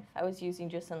my life, I was using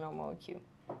just a normal EQ,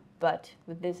 but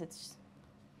with this it's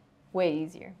way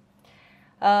easier.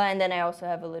 And then I also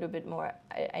have a little bit more.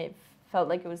 I felt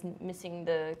like it was missing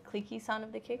the clicky sound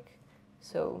of the kick,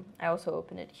 so I also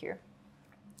open it here.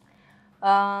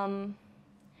 And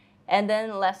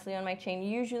then lastly on my chain,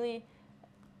 usually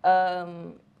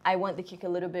I want the kick a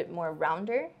little bit more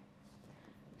rounder,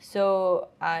 so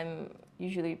I'm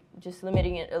usually just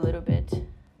limiting it a little bit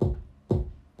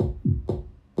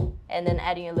and then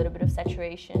adding a little bit of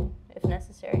saturation if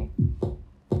necessary.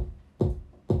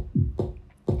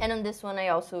 And on this one I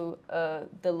also,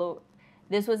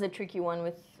 this was a tricky one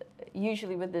with,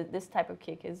 usually with this type of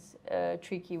kick is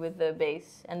tricky with the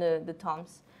bass and the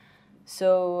toms.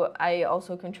 So I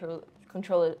also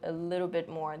control it a little bit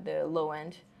more, the low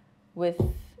end, with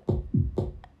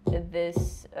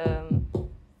this,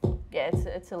 yeah,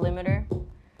 it's a limiter,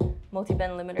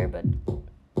 multi-band limiter, but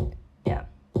yeah.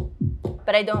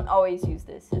 But I don't always use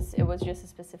this, it was just a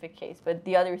specific case. But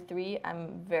the other three,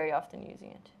 I'm very often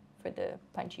using it for the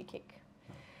punchy kick.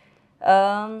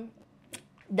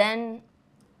 Then,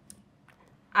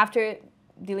 after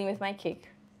dealing with my kick,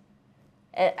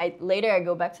 later I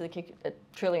go back to the kick a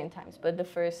trillion times, but the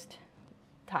first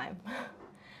time.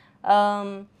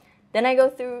 Then I go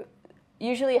through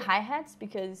usually hi-hats,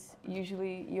 because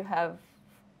usually you have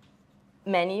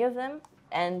many of them,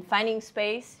 and finding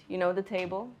space, you know the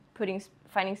table,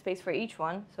 finding space for each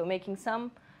one, so making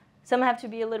some have to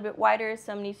be a little bit wider,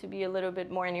 some need to be a little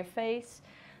bit more in your face.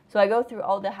 So I go through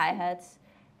all the hi-hats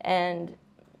and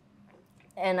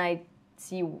I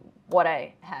see what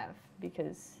I have,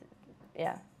 because,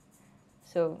 yeah.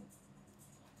 So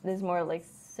there's more like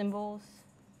cymbals,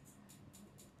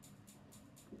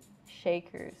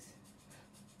 shakers,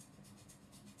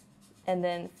 and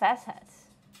then fast hats.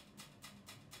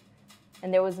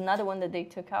 And there was another one that they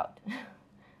took out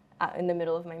in the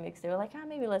middle of my mix. They were like,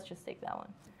 maybe let's just take that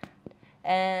one.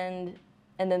 And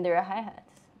then there are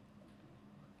hi-hats.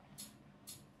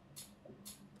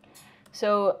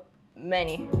 So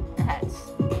many hats,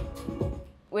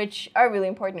 which are really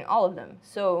important, all of them.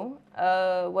 So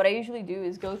what I usually do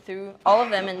is go through all of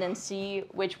them and then see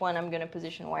which one I'm going to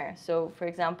position where. So for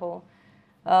example,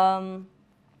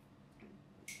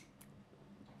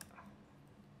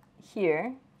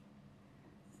 here,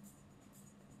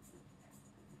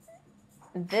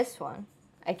 this one,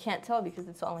 I can't tell because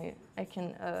it's only, it's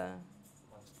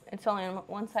only on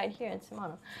one side here, it's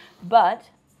mono. But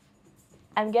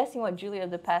I'm guessing what Julia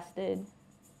of the Past did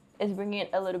is bringing it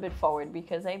a little bit forward,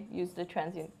 because I used the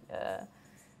transient,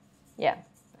 yeah.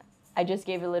 I just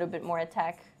gave a little bit more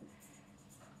attack.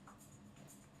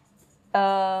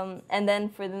 And then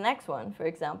for the next one, for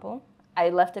example, I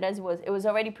left it as it was. It was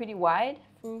already pretty wide.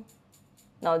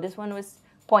 No, this one was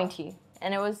pointy,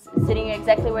 and it was sitting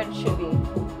exactly where it should be.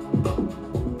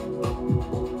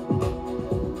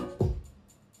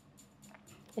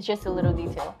 It's just a little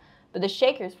detail. But the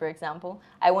shakers, for example,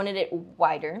 I wanted it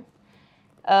wider.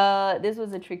 This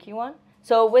was a tricky one.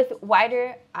 So with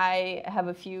wider, I have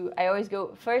a few. I always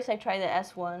go, first I try the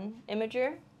S1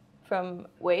 imager from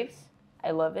Waves. I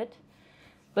love it.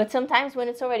 But sometimes when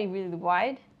it's already really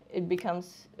wide, it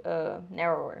becomes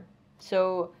narrower.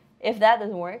 So if that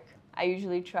doesn't work, I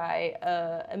usually try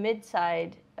a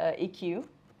mid-side EQ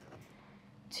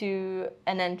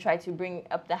and then try to bring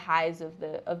up the highs of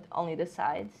only the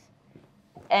sides.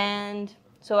 And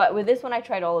so with this one, I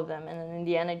tried all of them, and then in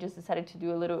the end, I just decided to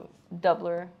do a little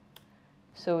doubler,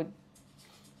 so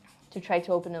to try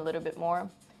to open a little bit more.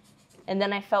 And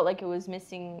then I felt like it was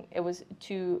missing, it was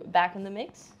too back in the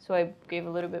mix, so I gave a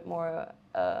little bit more,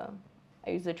 I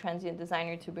used the transient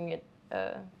designer to bring it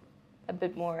a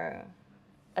bit more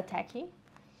attacky.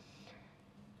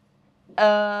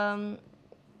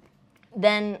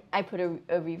 Then I put a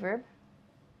reverb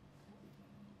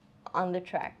on the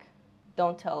track.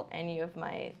 Don't tell any of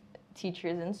my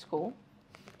teachers in school.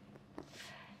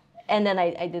 And then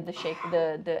I did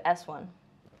the S1.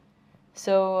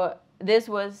 So this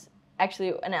was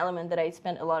actually an element that I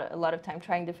spent a lot of time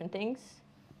trying different things.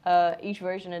 Each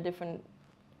version a different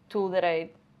tool that I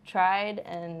tried,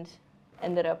 and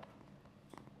ended up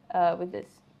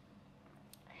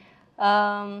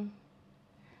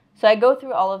So I go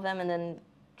through all of them and then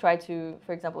try to,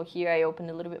 for example, here I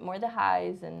opened a little bit more the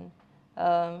highs and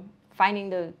finding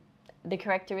the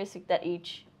characteristic that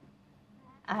each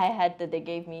hi-hat that they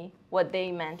gave me, what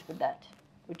they meant with that,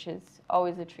 which is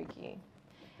always a tricky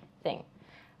thing.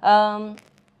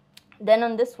 Then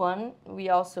on this one, we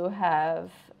also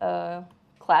have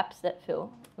claps that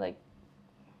fill, like,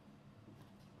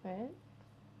 right?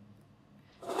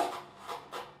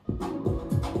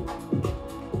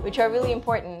 Which are really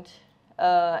important,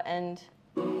 and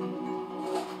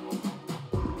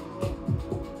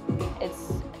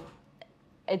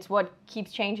it's what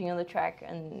keeps changing on the track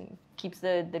and keeps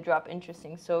the drop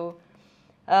interesting. So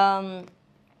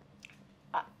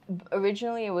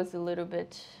originally it was a little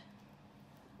bit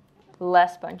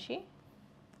less punchy,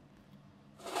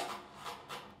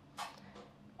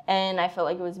 and I felt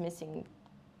like it was missing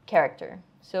character.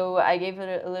 So I gave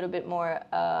it a little bit more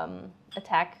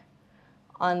attack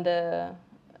on the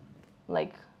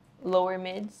like lower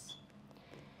mids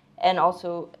and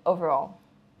also overall.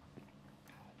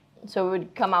 So it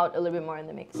would come out a little bit more in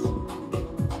the mix.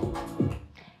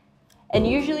 And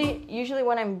usually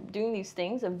when I'm doing these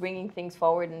things of bringing things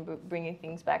forward and bringing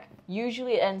things back,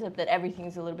 usually it ends up that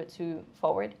everything's a little bit too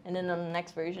forward. And then on the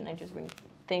next version, I just bring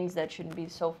things that shouldn't be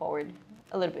so forward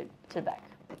a little bit to the back.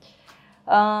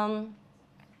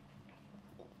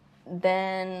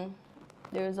 Then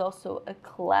there's also a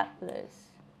clap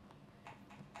this.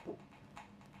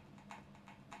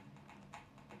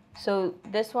 So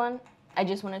this one, I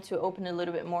just wanted to open a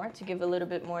little bit more to give a little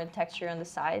bit more texture on the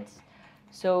sides.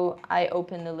 So I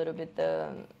opened a little bit the,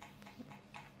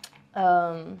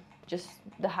 just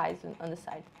the highs on the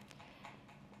side.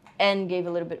 And gave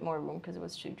a little bit more room because it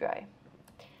was too dry.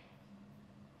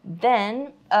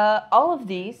 Then all of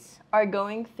these are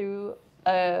going through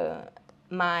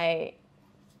my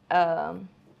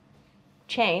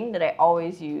chain that I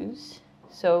always use.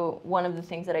 So one of the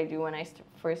things that I do when I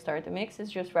first start the mix is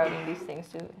just routing these things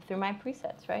through my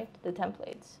presets, right? The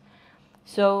templates.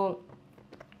 So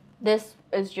this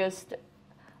is just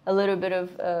a little bit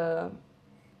of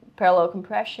parallel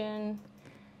compression,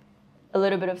 a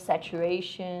little bit of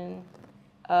saturation,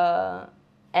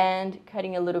 and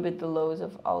cutting a little bit the lows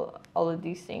of all of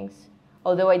these things,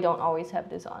 although I don't always have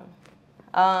this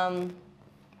on.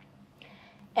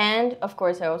 And of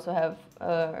course I also have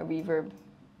a reverb.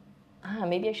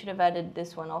 Maybe I should have added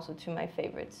this one also to my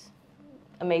favorites.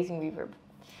 Amazing reverb.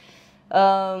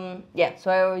 Yeah, so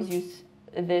I always use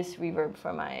this reverb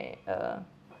for my,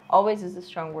 always is a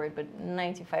strong word, but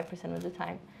 95% of the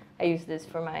time I use this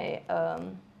for my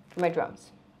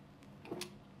drums.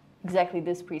 Exactly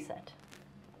this preset.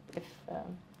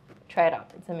 Try it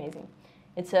out, it's amazing.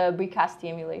 It's a Bricasti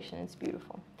emulation, it's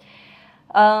beautiful.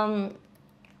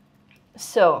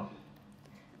 So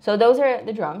those are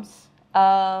the drums.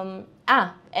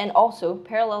 And also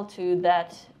parallel to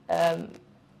that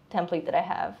template that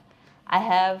I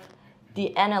have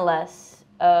the NLS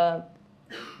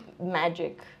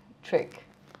magic trick.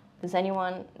 Does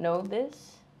anyone know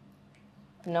this?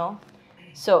 No?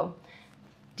 So,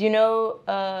 do you know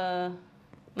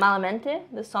Malamente,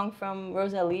 the song from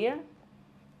Rosalia?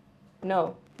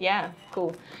 No? Yeah,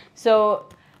 cool. So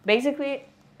basically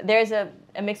there's a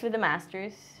mix with the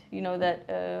masters, you know, that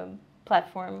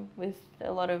platform with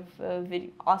a lot of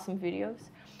awesome videos.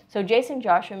 So Jason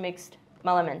Joshua mixed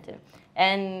Malamente,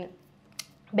 and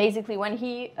basically when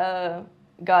he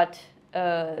got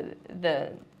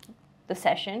the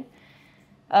session,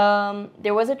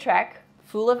 there was a track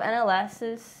full of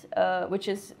NLSs, which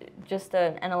is just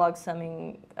an analog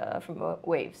summing from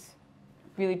waves,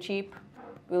 really cheap,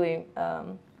 really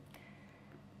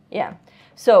yeah.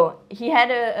 So he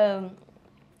had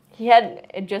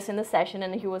it just in the session,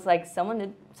 and he was like,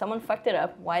 someone fucked it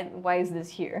up. Why is this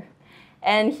here?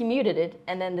 And he muted it,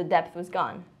 and then the depth was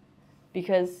gone,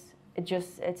 because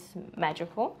it's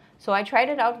magical. So I tried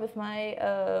it out with my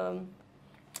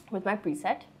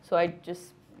preset. So I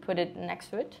just put it next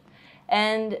to it,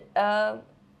 and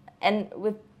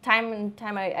with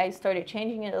time I started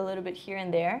changing it a little bit here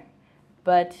and there,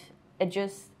 but it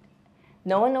just,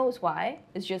 no one knows why.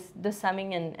 It's just the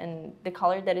summing and the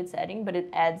color that it's adding, but it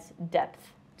adds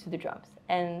depth to the drums.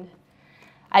 And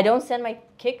I don't send my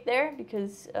kick there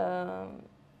because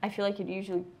I feel like it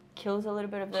usually kills a little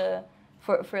bit of the,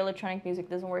 for electronic music,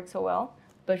 doesn't work so well.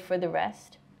 But for the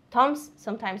rest, toms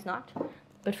sometimes not,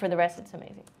 but for the rest it's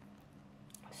amazing.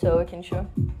 So I can show.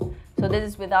 So this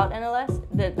is without NLS.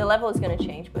 The level is going to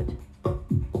change, but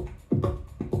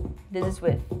this is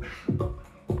with.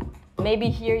 Maybe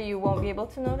here you won't be able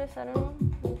to notice, I don't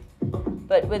know.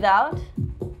 But without,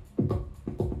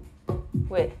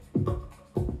 with,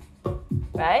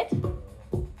 right?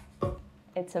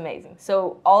 It's amazing.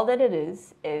 So all that it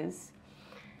is a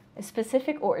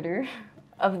specific order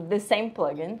of the same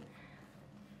plugin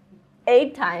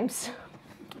 8 times.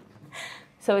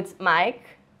 So it's mic,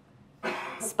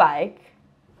 spike,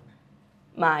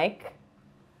 mic,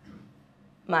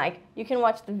 mic. You can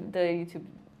watch the YouTube,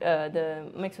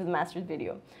 the Mix with Masters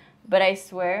video. But I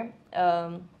swear,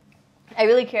 I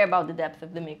really care about the depth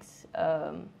of the mix.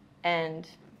 And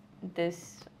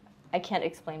this, I can't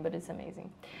explain, but it's amazing.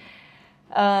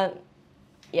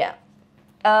 Yeah.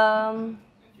 And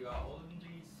you are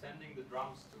only sending the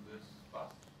drums to this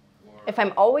bus? Or If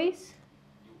I'm always?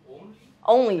 You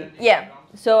only, yeah.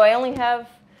 So I only have.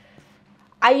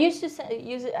 I used to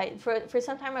use it for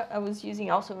some time. I was using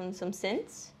also in some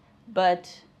synths, but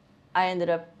I ended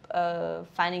up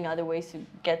finding other ways to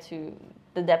get to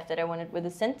the depth that I wanted with the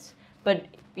synths. But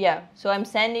yeah, so I'm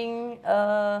sending.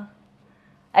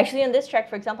 Actually, on this track,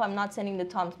 for example, I'm not sending the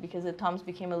toms because the toms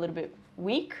became a little bit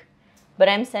weak, but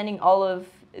I'm sending all of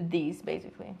these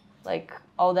basically, like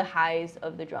all the highs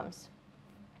of the drums.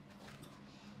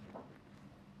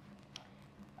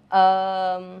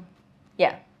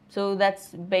 Yeah, so that's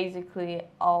basically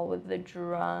all with the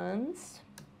drums.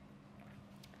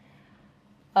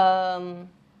 And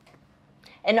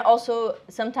also,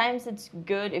 sometimes it's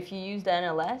good if you use the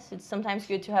NLS. It's sometimes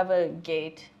good to have a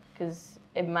gate because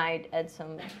it might add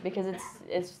some, because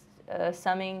it's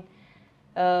summing,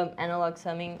 analog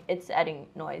summing. It's adding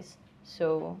noise.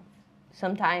 So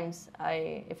sometimes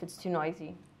if it's too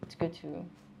noisy, it's good to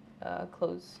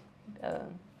close,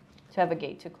 to have a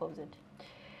gate to close it.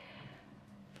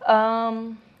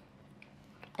 And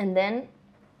then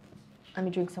let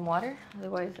me drink some water,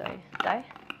 otherwise I die.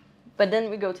 But then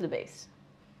we go to the bass.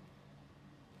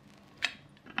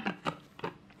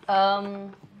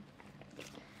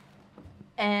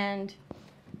 And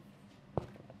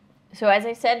so as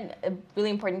I said, a really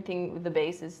important thing with the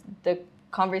bass is the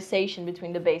conversation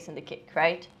between the bass and the kick,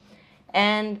 right?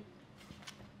 And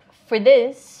for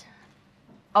this,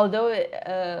 although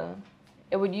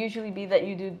it would usually be that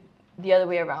you do the other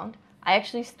way around, I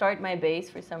actually start my bass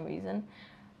for some reason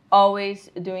always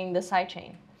doing the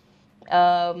sidechain.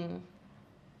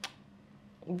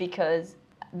 Because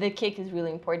the kick is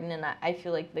really important, and I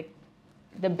feel like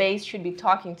the bass should be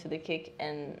talking to the kick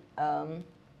and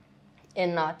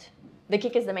not. The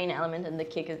kick is the main element, and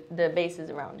the bass is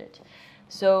around it.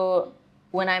 So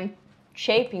when I'm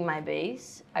shaping my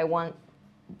bass, I want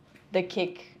the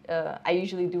kick. I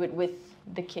usually do it with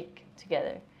the kick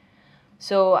together.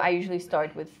 So I usually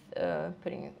start with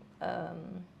putting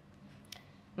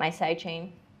my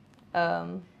sidechain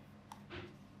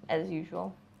as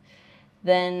usual.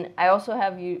 Then I also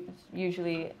have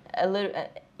usually a little,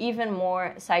 even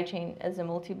more sidechain as a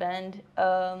multiband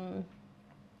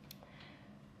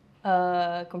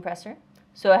compressor.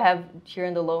 So I have here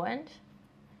in the low end,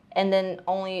 and then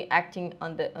only acting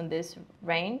on this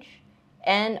range,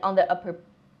 and on the upper,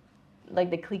 like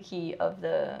the clicky of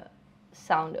the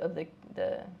sound of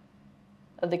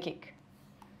the kick.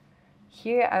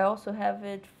 Here I also have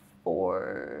it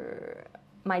for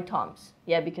my toms,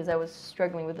 yeah, because I was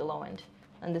struggling with the low end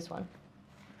on this one.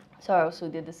 So I also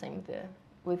did the same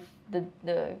with the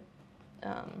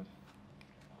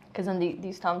because on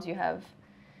these toms you have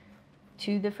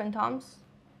 2 different toms,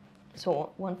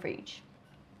 so 1 for each.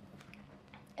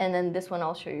 And then this one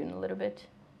I'll show you in a little bit.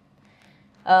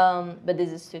 But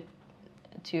this is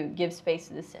to give space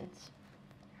to the synths.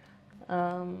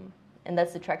 And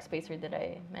that's the track spacer that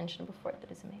I mentioned before. That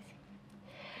is amazing.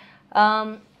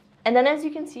 And then as you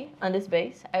can see on this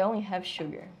bass, I only have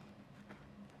sugar.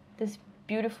 This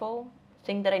beautiful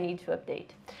thing that I need to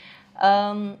update.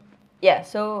 Yeah,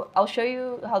 so I'll show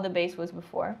you how the bass was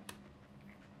before.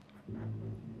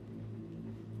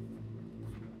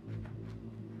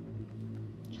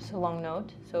 Just a long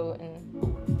note. So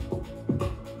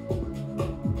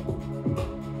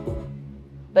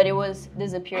but it was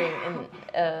disappearing,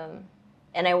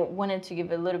 and I wanted to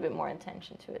give a little bit more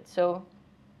attention to it. So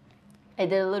I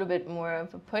did a little bit more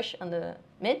of a push on the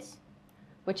mids,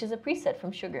 which is a preset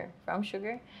from Sugar,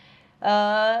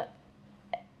 that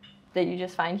you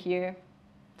just find here.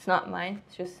 It's not mine,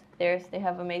 it's just theirs. They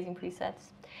have amazing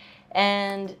presets.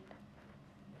 And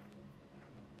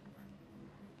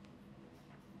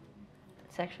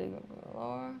it's actually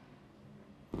lower.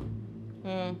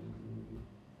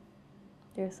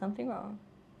 There's something wrong.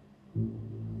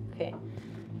 Okay.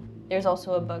 There's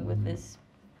also a bug with this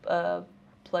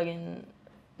plugin.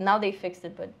 Now they fixed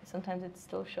it, but sometimes it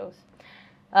still shows.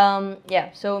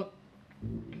 Yeah, so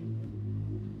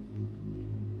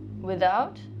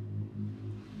without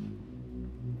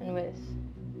and with.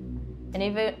 And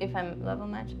even if I'm level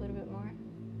match a little bit more.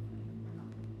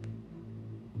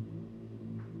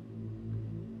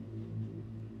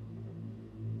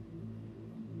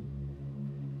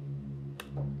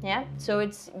 Yeah, so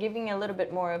it's giving a little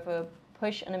bit more of a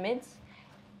push on the mids,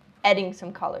 adding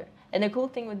some color. And the cool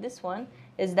thing with this one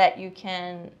is that you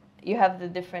have the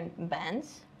different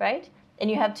bands, right? And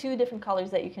you have 2 different colors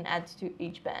that you can add to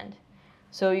each band.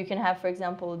 So you can have, for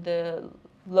example, the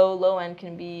low end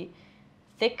can be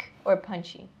thick or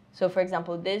punchy. So for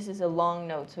example, this is a long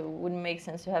note, so it wouldn't make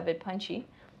sense to have it punchy.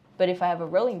 But if I have a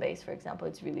rolling bass, for example,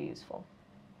 it's really useful.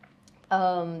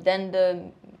 Then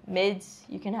the mids,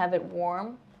 you can have it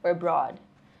warm or broad.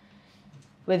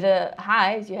 With the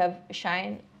highs, you have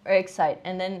shine or excite.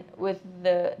 And then with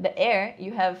the air,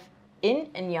 you have in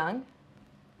and yang.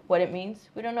 What it means,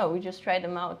 we don't know. We just try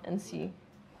them out and see.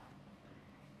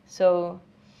 So,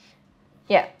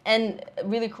 yeah. And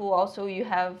really cool also, you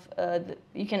have,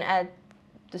 you can add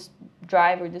this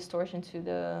drive or distortion to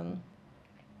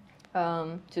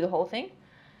the whole thing.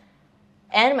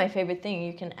 And my favorite thing,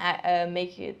 you can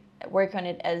work on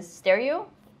it as stereo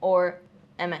or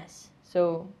MS.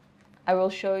 So I will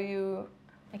show you,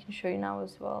 I can show you now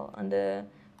as well.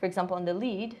 For example, on the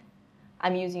lead,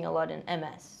 I'm using a lot in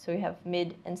MS. So you have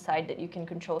mid and side that you can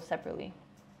control separately,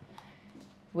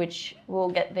 which we'll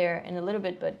get there in a little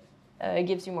bit, but it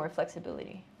gives you more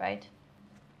flexibility, right?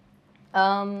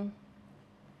 And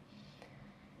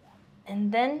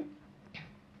then,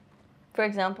 for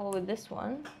example, with this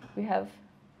one, we have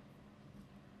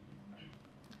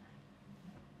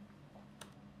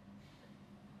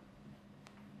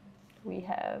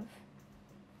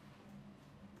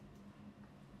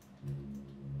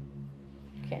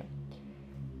okay,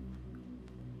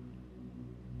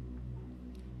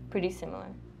 pretty similar.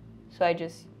 So I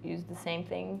just use the same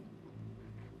thing.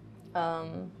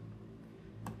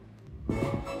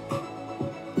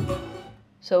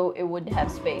 So it would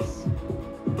have space.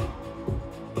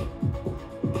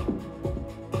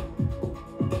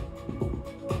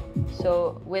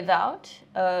 So without,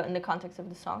 in the context of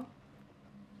the song.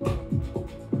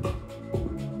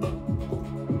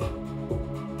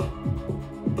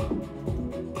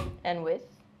 And with.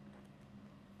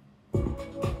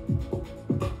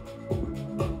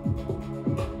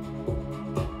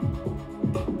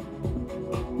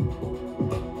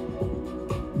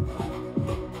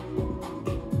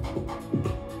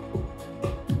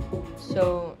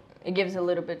 So it gives a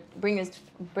little bit, brings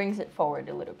it forward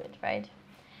a little bit, right?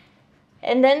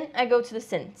 And then I go to the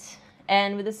synths.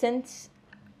 And with the synths,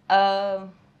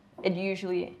 it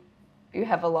usually, you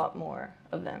have a lot more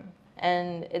of them.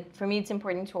 And for me, it's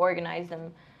important to organize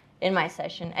them in my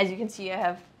session. As you can see, I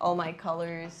have all my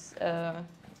colors and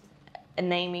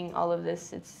naming all of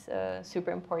this. It's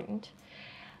super important.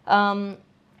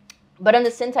 But on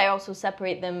the synths, I also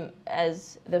separate them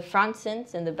as the front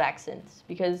synths and the back synths,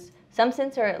 because some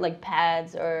synths are like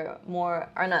pads or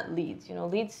are not leads. You know,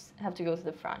 leads have to go to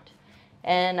the front.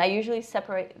 And I usually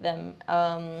separate them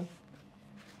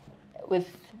with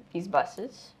these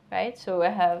buses, right? So I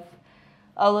have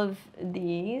all of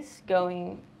these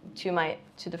going to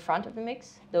the front of the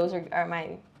mix. Those are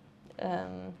my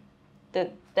the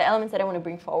elements that I want to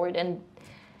bring forward, and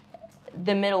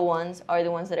the middle ones are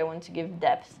the ones that I want to give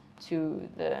depth to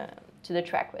the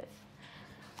track with.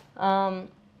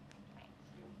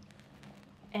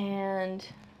 And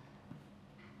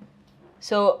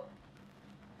so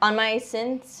on my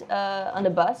synths on the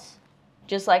bus,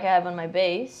 just like I have on my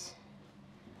bass,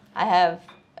 I have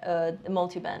the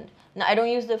multiband. Now I don't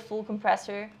use the full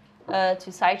compressor to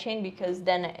sidechain because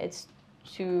then it's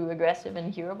too aggressive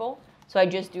and hearable. So I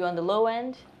just do on the low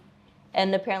end,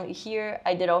 and apparently here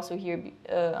I did also hear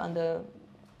on the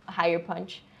higher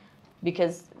punch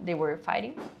because they were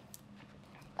fighting,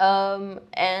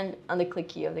 and on the click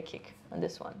key of the kick on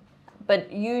this one.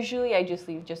 But usually I just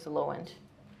leave just the low end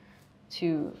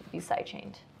to be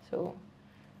sidechained. So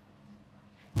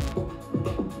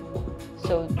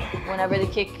whenever the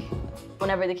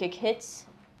kick hits,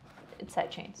 it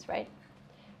sidechains, right?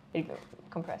 It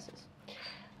compresses.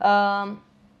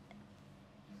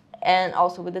 And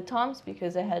also with the toms,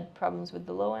 because I had problems with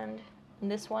the low end in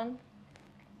this one.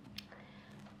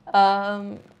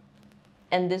 And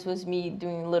this was me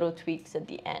doing little tweaks at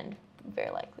the end, very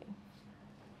likely.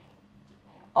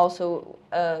 Also,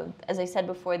 as I said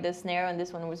before, the snare on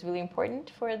this one was really important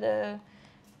for the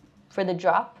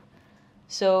drop.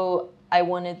 So I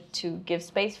wanted to give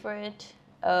space for it,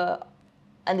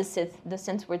 and the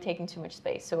synths were taking too much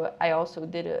space. So I also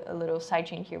did a little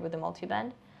sidechain here with the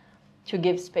multiband to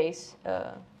give space.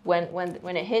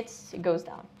 When it hits, it goes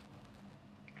down.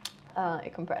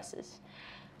 It compresses.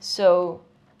 So,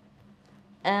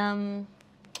 and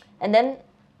then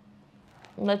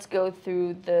let's go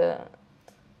through the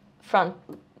front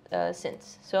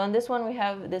synths. So on this one we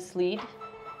have this lead.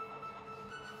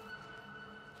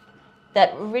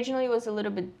 that originally was a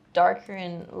little bit darker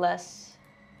and less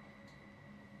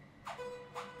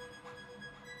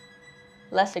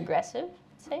aggressive,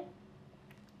 let's say.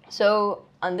 So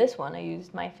on this one, I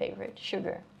used my favorite,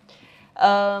 Sugar,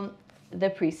 the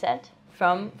preset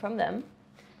from them,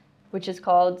 which is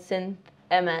called Synth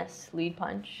MS Lead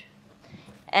Punch.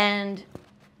 And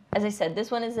as I said,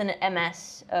 this one is an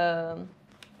MS.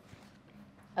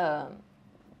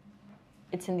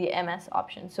 It's in the MS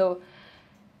option. So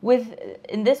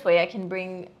in this way, I can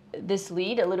bring this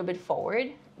lead a little bit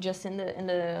forward, just in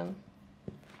the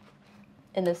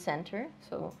center.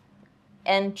 So,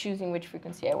 and choosing which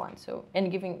frequency I want. So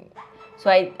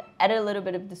I added a little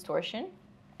bit of distortion,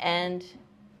 and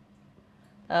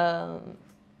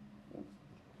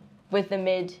with the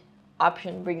mid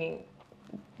option, bringing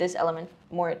this element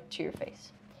more to your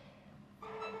face.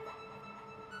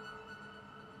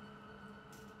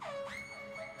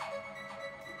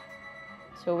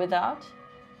 So without,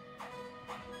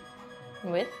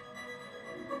 with,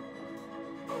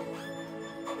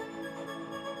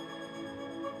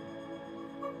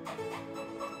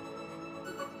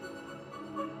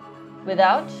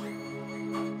 without,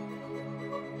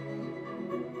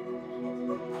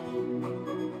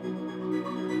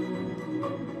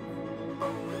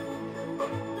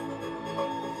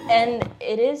 and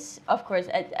it is, of course,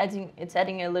 it's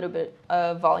adding a little bit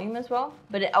of volume as well,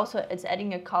 but it's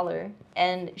adding a color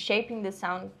and shaping the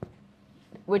sound,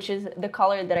 which is the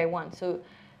color that I want. So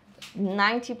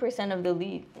 90% of the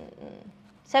lead,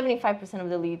 75% of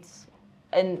the leads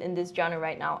in this genre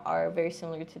right now are very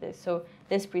similar to this. So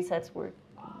this preset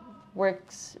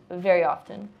works very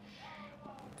often.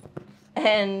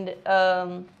 And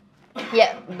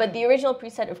yeah, but the original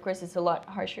preset, of course, is a lot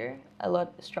harsher, a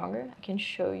lot stronger. I can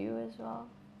show you as well.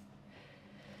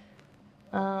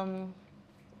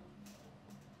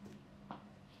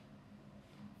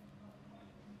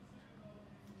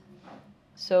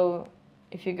 So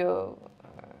if you go,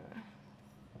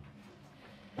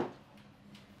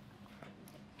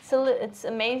 it's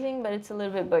amazing, but it's a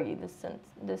little bit buggy, this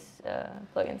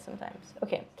plugin sometimes.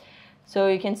 Okay, so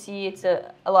you can see it's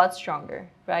a lot stronger,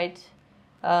 right?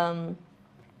 For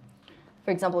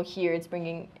example, here it's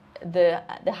bringing the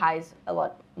highs a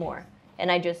lot more,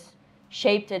 and I just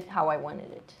shaped it how I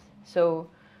wanted it. So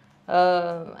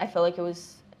I felt like it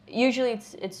was usually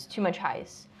it's too much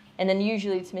highs, and then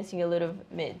usually it's missing a little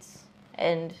of mids,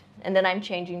 and then I'm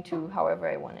changing to however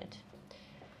I want it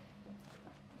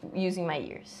using my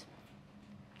ears.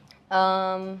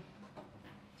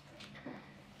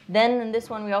 Then in this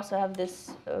one we also have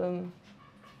this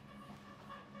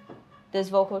this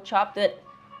vocal chop that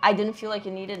I didn't feel like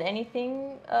it needed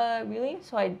anything really,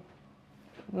 so I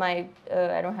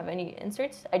don't have any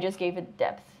inserts. I just gave it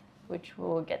depth, which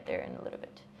we'll get there in a little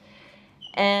bit.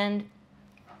 And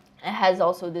it has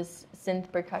also this synth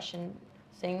percussion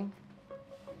thing,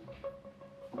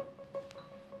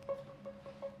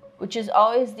 which is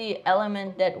always the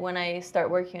element that when I start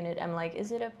working on it, I'm like,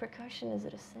 is it a percussion? Is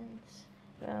it a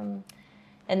synth?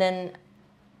 And then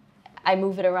I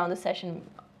move it around the session.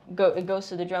 It goes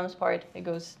to the drums part, it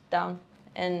goes down,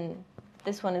 and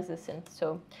this one is the synth.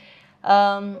 So,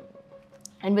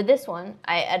 and with this one,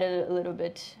 I added a little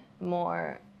bit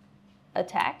more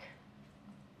attack,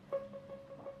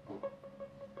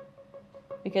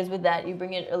 because with that you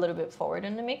bring it a little bit forward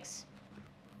in the mix.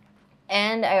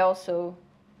 And I also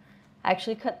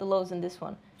actually cut the lows in this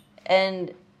one,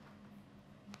 and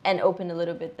open a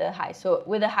little bit the highs. So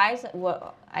with the highs,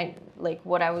 what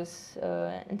I was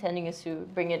intending is to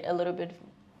bring it a little bit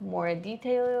more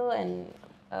detail and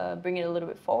bring it a little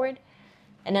bit forward.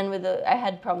 And then I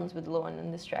had problems with the low end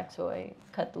in this track, so I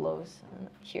cut the lows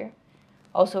here.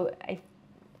 Also, it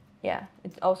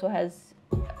also has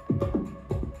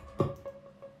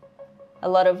a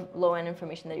lot of low end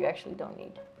information that you actually don't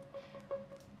need.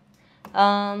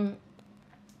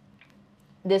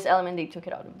 This element, they took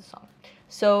it out of the song.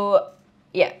 So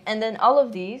yeah, and then all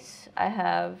of these, I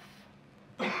have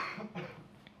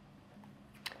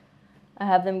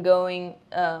them going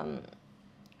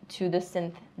to the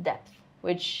synth depth,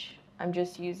 which I'm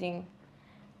just using.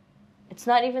 It's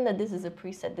not even that this is a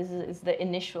preset. This is the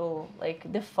initial, like,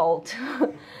 default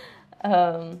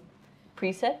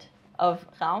preset of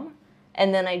Raum.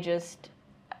 And then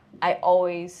I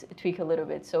always tweak a little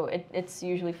bit. So it's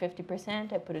usually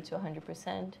 50%. I put it to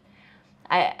 100%.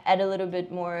 I add a little bit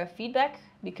more feedback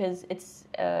because it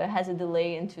has a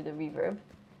delay into the reverb.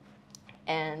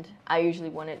 And I usually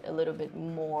want it a little bit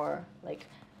more like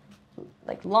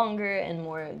longer and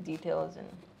more details.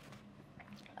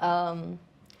 And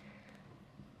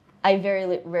I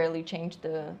very rarely change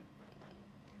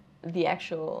the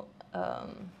actual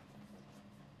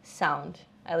sound.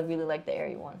 I really like the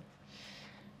airy one.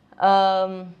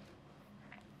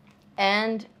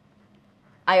 And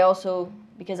I also,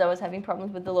 because I was having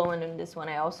problems with the low end in this one,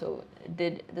 I also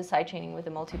did the side chaining with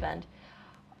the multiband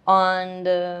on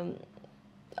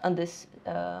this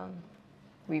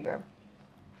reverb.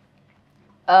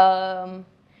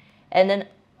 And then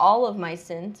all of my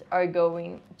synths are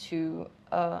going to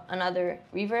another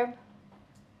reverb,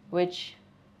 which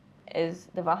is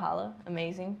the Valhalla,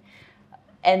 amazing.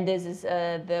 And this is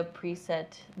the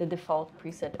preset, the default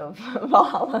preset of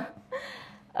Valhalla.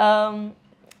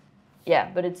 Yeah,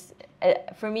 but it's,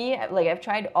 for me, like I've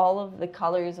tried all of the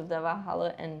colors of the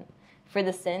Valhalla, and for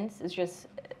the synths,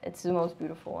 it's the most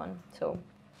beautiful one. So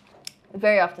I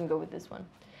very often go with this one.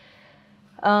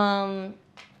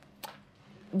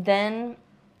 Then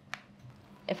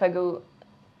if I go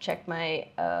check my,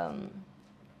 the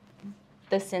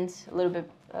synths a little bit,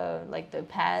 like the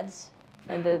pads,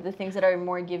 and the things that are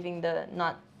more giving the,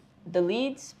 not the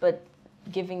leads, but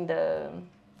giving the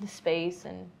space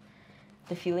and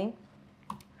the feeling.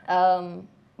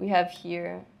 We have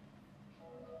here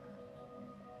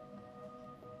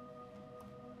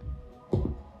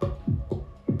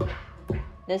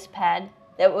this pad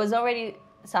that was already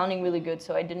sounding really good,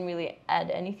 so I didn't really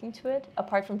add anything to it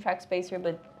apart from track spacer,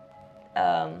 but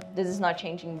this is not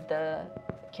changing the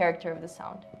character of the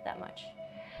sound that much.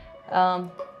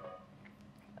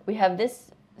 We have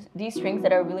these strings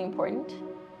that are really important.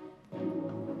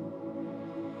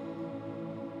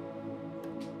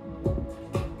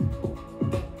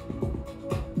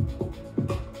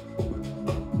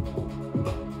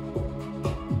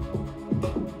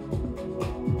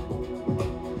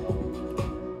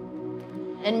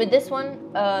 And with this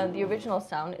one, the original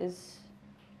sound is,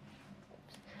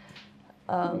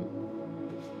 I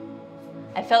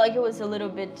felt like it was a little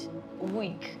bit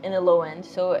weak in the low end.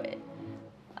 So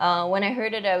when I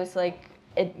heard it, I was like,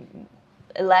 it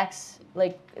lacks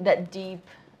like that deep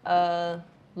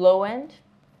low end.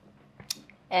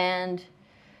 And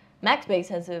Max Bass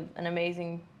has an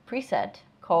amazing preset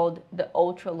called the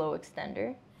Ultra Low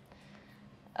Extender.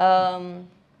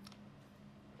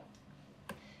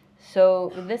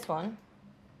 So with this one,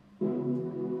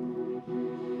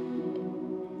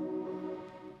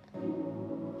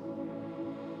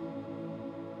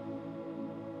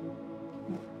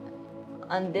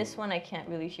 on this one I can't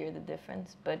really hear the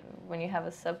difference, but when you have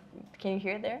a sub, can you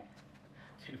hear it there?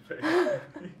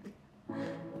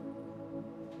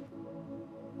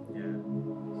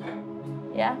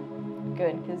 Yeah?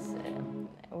 Good, because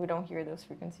we don't hear those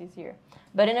frequencies here.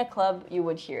 But in a club, you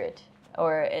would hear it.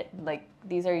 Or like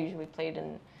these are usually played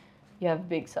and you have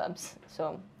big subs,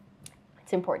 so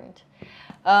it's important.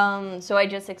 So I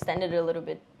just extended it a little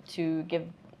bit to give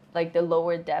like the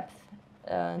lower depth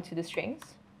to the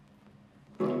strings.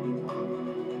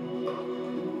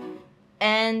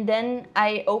 And then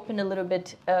I opened a little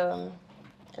bit the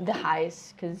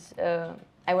highs, because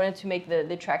I wanted to make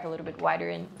the track a little bit wider,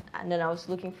 and then I was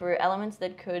looking for elements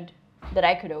that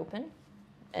I could open,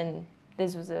 and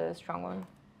this was a strong one.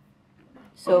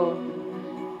 So,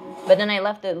 but then I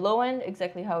left the low end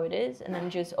exactly how it is, and then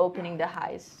just opening the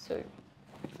highs, so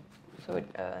it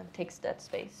takes that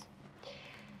space.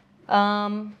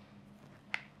 And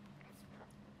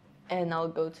I'll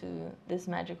go to this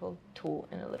magical tool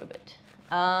in a little bit.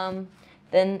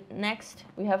 Then next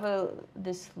we have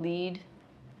this lead.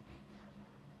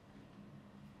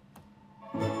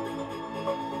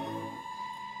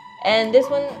 And this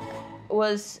one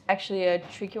was actually a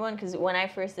tricky one, because when I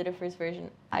first did the first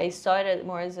version, I saw it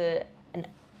more as an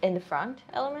in the front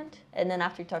element, and then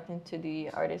after talking to the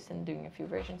artist and doing a few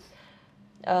versions,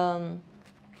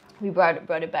 we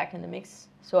brought it back in the mix.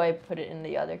 So I put it in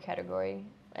the other category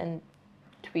and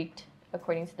tweaked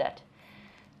according to that.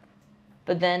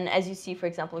 But then, as you see, for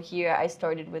example, here I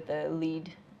started with the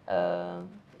lead,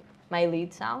 my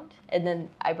lead sound, and then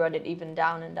I brought it even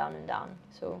down and down and down.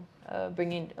 So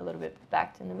bringing it a little bit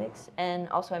back in the mix, and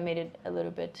also I made it a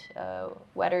little bit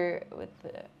wetter with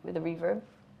the reverb.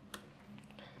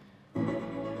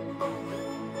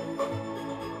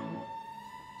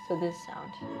 So this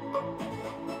sound.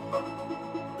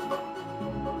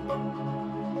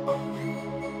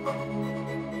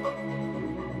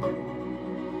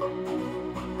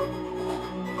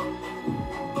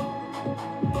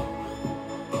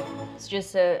 It's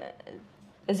just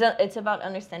it's about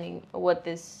understanding what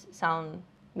this sound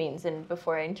means, and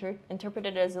before I interpret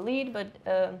it as a lead, but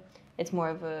it's more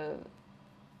of a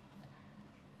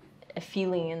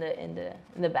feeling in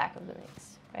the back of the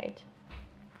mix, right?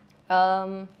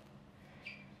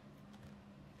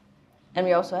 And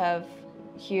we also have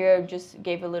here just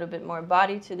gave a little bit more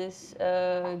body to this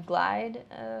glide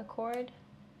chord.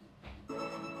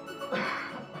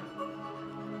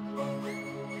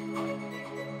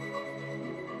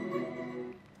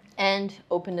 And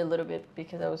opened a little bit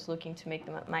because I was looking to make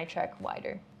my track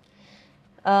wider.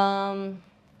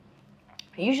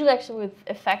 Usually, actually, with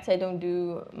effects, I don't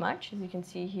do much, as you can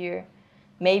see here.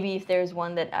 Maybe if there's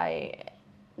one that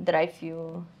I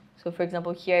feel. So, for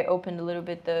example, here I opened a little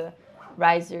bit the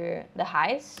riser, the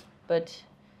highs, but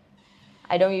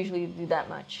I don't usually do that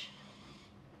much.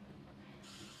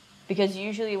 Because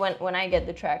usually when I get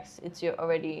the tracks, it's the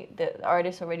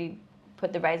artist already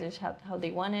put the risers how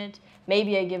they want it.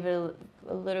 Maybe I give it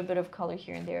a little bit of color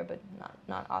here and there, but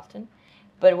not often.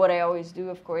 But what I always do,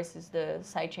 of course, is the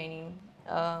side chaining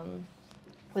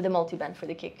with a multi-band for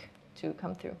the kick to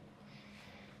come through.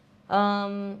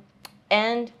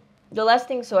 And the last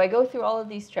thing, so I go through all of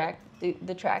these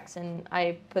the tracks, and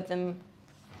I put them,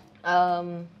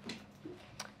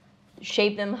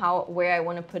 shape them where I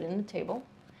want to put in the table.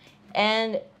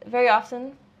 And very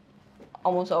often,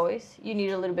 almost always, you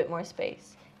need a little bit more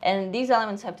space. And these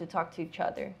elements have to talk to each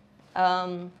other.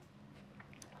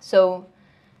 So,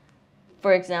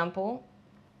 for example,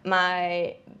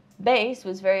 my bass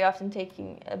was very often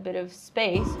taking a bit of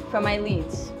space from my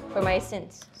leads, from my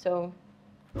synths. So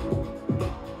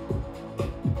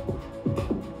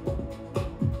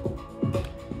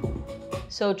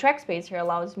track spacer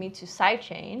allows me to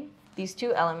sidechain these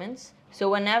two elements.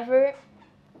 So whenever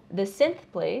the synth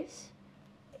plays,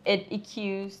 it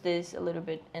EQs this a little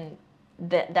bit, and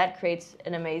that creates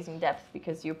an amazing depth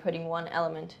because you're putting one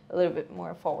element a little bit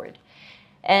more forward.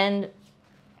 And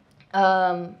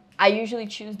I usually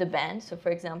choose the band. So for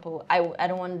example, I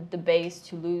don't want the bass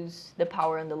to lose the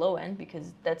power on the low end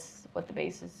because that's what the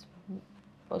bass is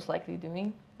most likely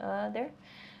doing there.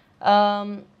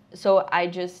 So I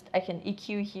can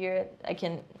EQ here. I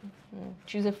can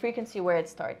choose a frequency where it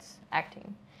starts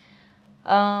acting.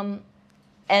 And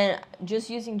just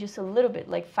using just a little bit,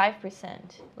 like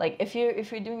 5%. Like if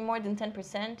you're doing more than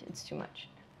 10%, it's too much.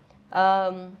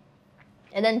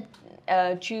 And then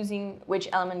choosing which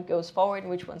element goes forward and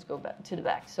which ones go back to the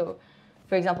back. So,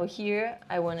 for example, here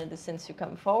I wanted the synths to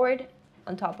come forward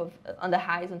on the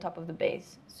highs on top of the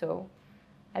bass. So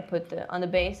I put on the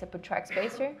bass I put track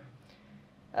spacer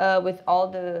with all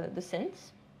the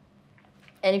synths.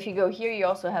 And if you go here, you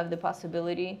also have the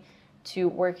possibility to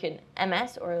work in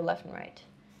MS or left and right.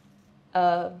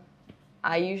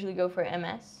 I usually go for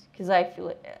MS because I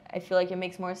feel like it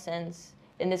makes more sense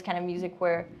in this kind of music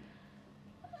where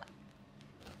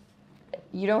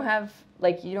you don't have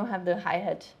the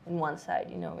hi-hat in one side.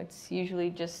 You know, it's usually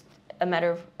just a matter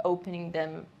of opening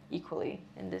them equally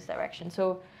in this direction.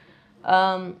 So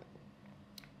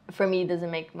for me, it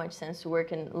doesn't make much sense to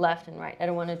work in left and right. I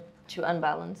don't want to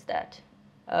unbalance that.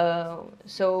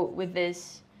 So with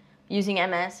this, using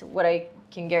MS, what I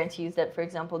can guarantee is that, for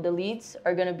example, the leads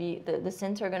are going to be, the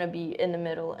synths are going to be in the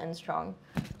middle and strong,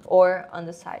 or on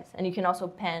the sides. And you can also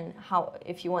pan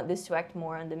if you want this to act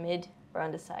more on the mid or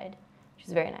on the side, which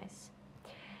is very nice.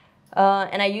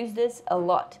 And I use this a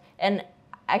lot. And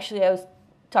actually, I was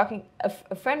talking,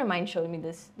 a friend of mine showed me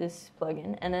this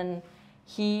plugin, and then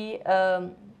he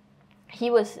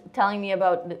was telling me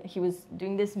about, he was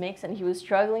doing this mix, and he was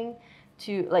struggling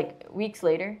to, like, weeks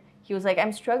later, he was like,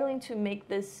 I'm struggling to make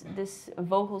this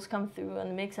vocals come through on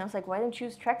the mix. And I was like, why don't you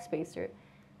use track spacer?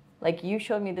 Like, you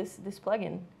showed me this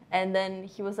plugin. And then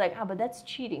he was like, but that's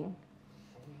cheating.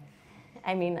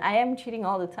 I mean, I am cheating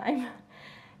all the time.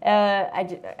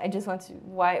 I just want to,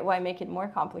 why make it more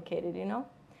complicated, you know?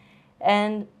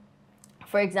 And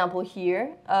for example,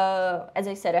 here, as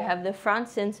I said, I have the front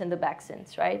synths and the back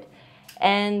synths, right?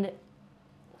 And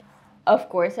of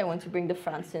course, I want to bring the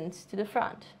front synths to the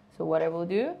front. So what I will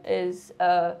do is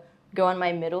go on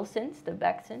my middle synths, the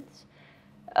back synths,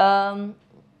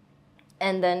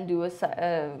 and then do this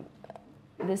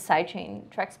sidechain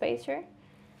track spacer.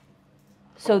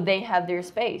 So they have their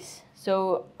space.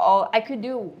 So I could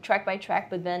do track by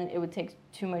track, but then it would take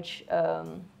too much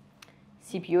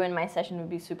CPU, and my session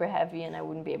would be super heavy, and I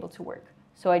wouldn't be able to work.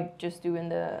 So I just do in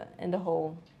the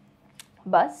whole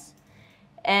bus,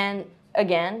 and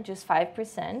again, just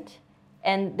 5%.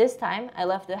 And this time, I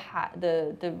left the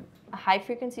high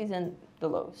frequencies and the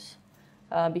lows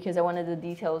because I wanted the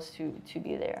details to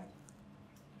be there.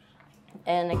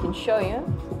 And I can show you.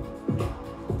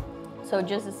 So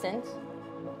just the synths.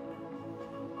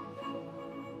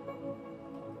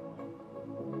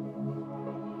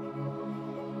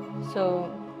 So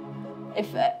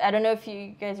I don't know if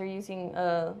you guys are using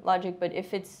Logic, but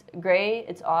if it's gray,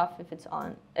 it's off. If it's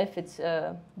on, if it's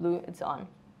blue, it's on.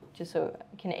 Just so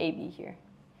I can A/B here.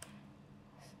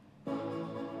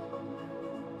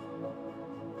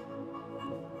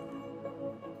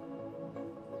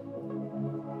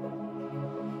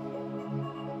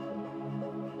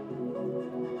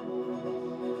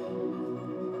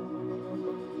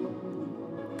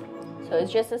 So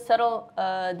it's just a subtle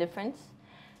difference,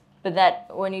 but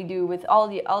that when you do with all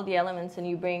the elements and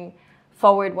you bring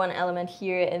forward one element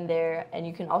here and there, and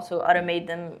you can also automate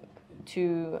them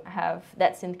to have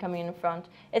that synth coming in front.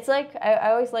 It's like,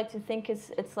 I always like to think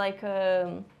it's like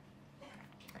a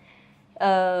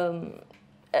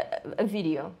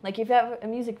video. Like if you have a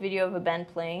music video of a band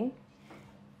playing,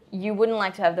 you wouldn't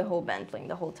like to have the whole band playing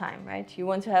the whole time, right? You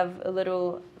want to have a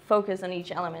little focus on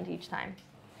each element each time.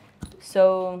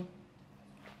 So,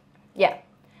 yeah.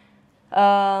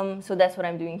 So that's what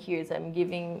I'm doing here, is I'm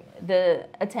giving the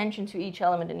attention to each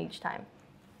element in each time.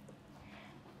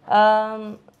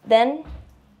 Then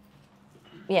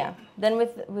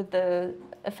with the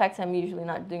effects, I'm usually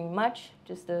not doing much,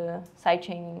 just the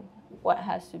sidechaining what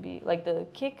has to be, like the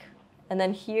kick. And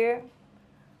then here,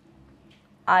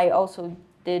 I also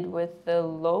did with the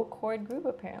low chord group,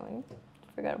 apparently.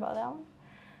 Forgot about that one.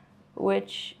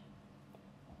 Which,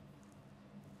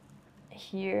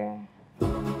 here,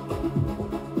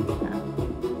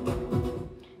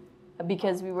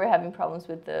 because we were having problems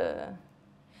with the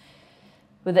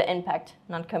impact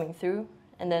not coming through,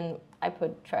 and then I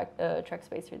put track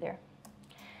spacer there.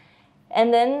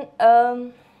 And then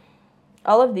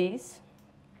all of these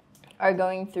are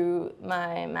going through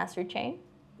my master chain,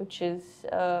 which is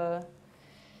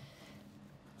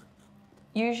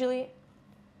usually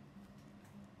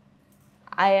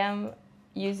I am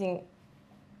using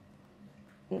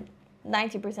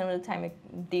 90% of the time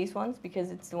these ones,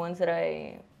 because it's the ones that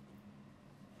I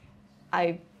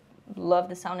love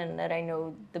the sound and that I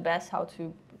know the best how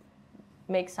to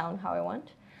make sound how I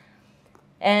want.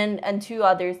 And two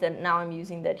others that now I'm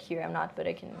using that here I'm not, but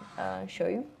I can show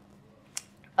you.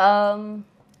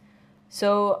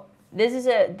 So this is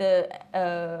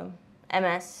the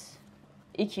MS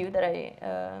EQ that I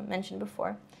mentioned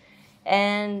before.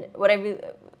 And what I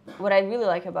really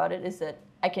like about it is that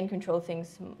I can control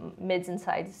things mids and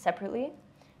sides separately,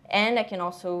 and I can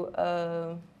also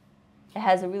it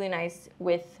has a really nice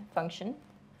width function,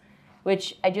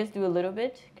 which I just do a little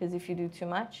bit, because if you do too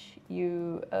much,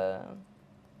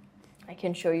 I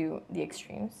can show you the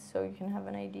extremes so you can have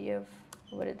an idea of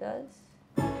what it does.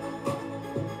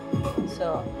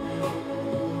 So,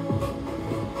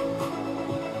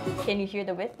 can you hear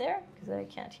the width there? Because I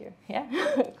can't hear. Yeah,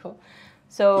 cool.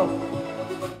 So,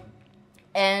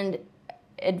 and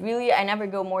it really, I never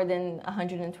go more than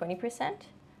 120%.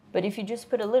 But if you just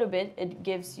put a little bit, it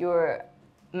gives your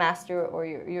master or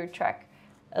your track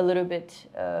a little bit,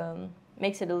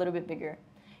 makes it a little bit bigger.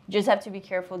 You just have to be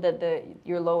careful that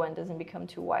your low end doesn't become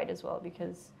too wide as well,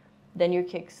 because then your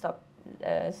kick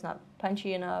it's not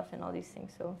punchy enough and all these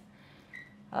things. So,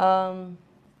 and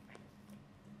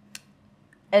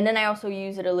then I also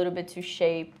use it a little bit to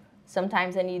shape.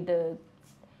 Sometimes I need the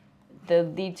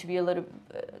lead to be a little,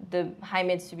 the high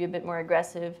mids to be a bit more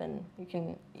aggressive, and you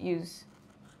can use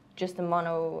just the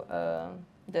mono,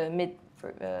 the mid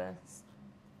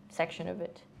section of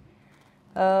it.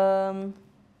 I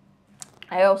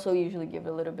also usually give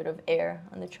a little bit of air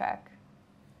on the track.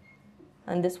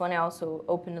 And this one I also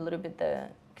opened a little bit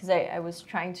because I was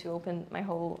trying to open my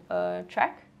whole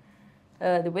track,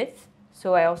 the width.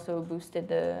 So I also boosted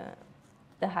the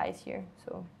highs here.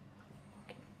 So,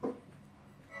 okay.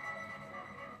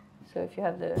 So if you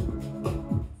have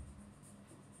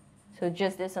so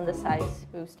just this on the size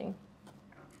boosting.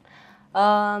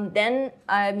 Then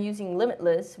I'm using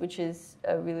Limitless, which is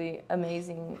a really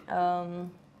amazing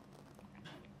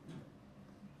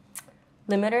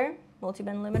limiter,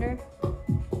 multi-band limiter,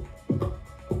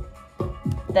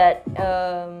 that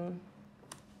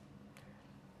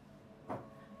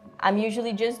I'm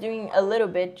usually just doing a little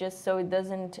bit just so it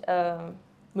doesn't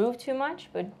move too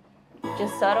much, but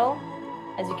just subtle,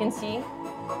 as you can see.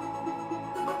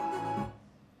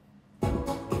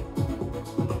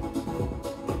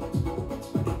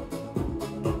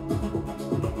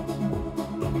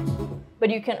 But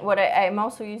you can, I'm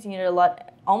also using it a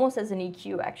lot, almost as an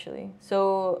EQ actually.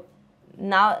 So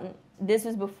now, this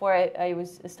was before I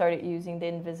started using the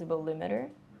invisible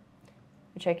limiter,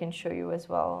 which I can show you as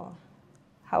well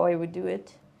how I would do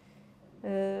it.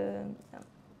 Which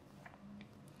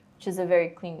is a very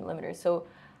clean limiter. So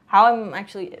how I'm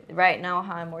actually, right now,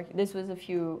 how I'm working, this was a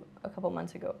couple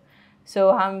months ago.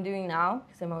 So how I'm doing now,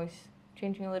 because I'm always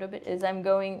changing a little bit, is I'm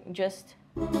going just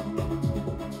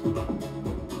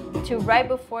to right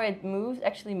before it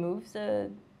actually moves the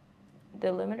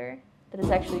limiter, that is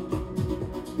actually,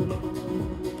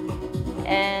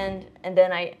 and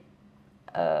then I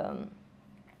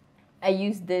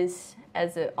use this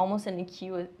as almost an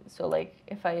EQ. So like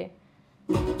if I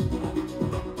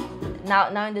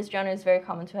now in this genre it's very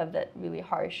common to have that really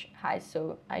harsh high.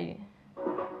 So I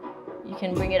you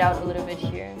can bring it out a little bit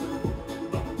here.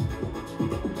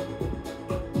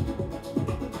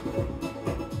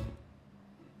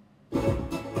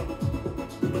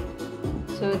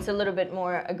 So it's a little bit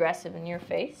more aggressive in your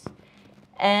face.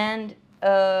 And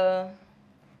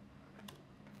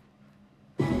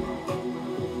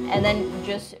then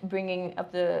just bringing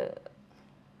up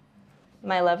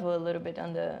my level a little bit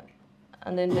on the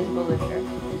invisible limiter.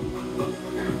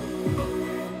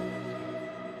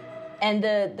 And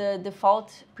the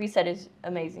default preset is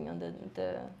amazing on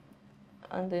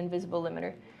the invisible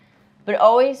limiter. But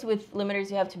always with limiters,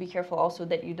 you have to be careful also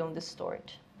that you don't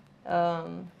distort.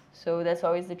 So that's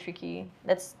always the tricky.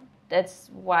 That's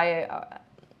why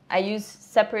I use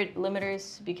separate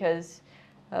limiters, because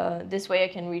this way I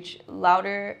can reach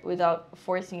louder without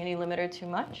forcing any limiter too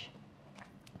much.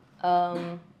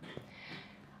 A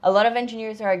lot of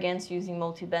engineers are against using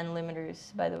multi-band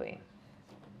limiters, by the way.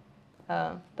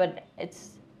 But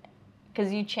it's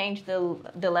because you change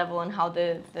the level and how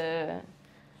the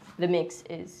mix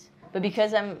is. But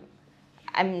because I'm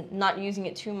not using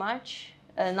it too much,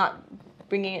 not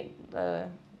bringing it,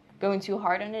 going too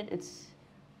hard on it, it's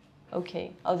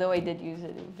okay. Although I did use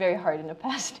it very hard in the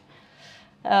past.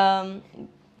 But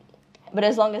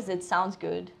as long as it sounds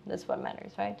good, that's what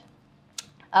matters, right?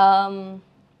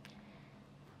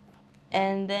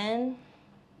 And then,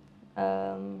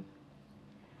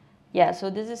 yeah, so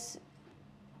this is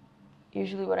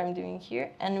usually what I'm doing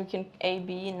here. And we can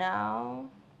A-B now.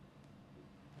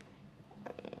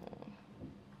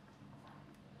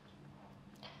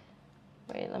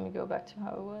 Wait, let me go back to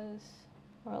how it was,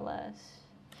 more or less.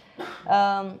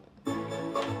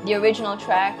 The original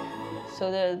track, so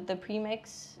the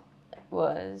premix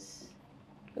was,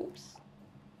 oops.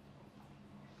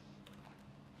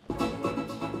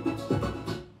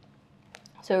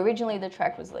 So originally the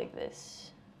track was like this.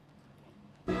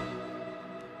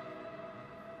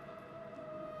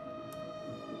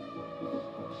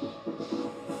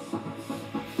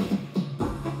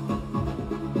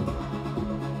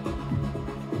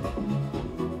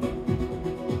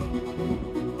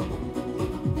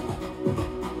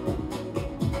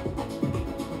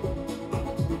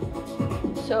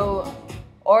 So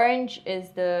orange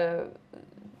is the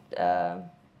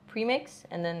premix,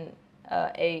 and then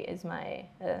A is my,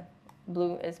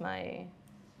 blue is my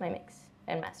mix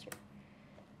and master.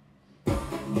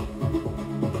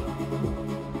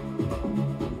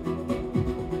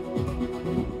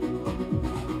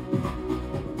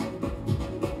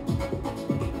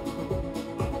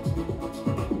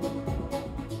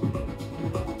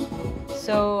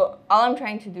 So all I'm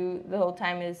trying to do the whole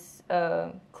time is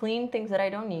clean things that I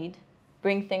don't need,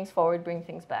 bring things forward, bring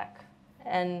things back,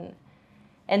 and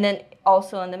then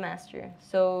also on the master.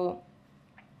 So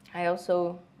I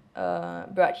also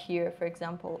brought here, for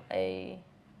example, a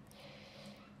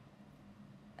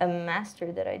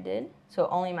master that I did. So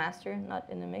only master, not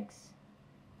in the mix,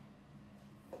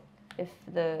 if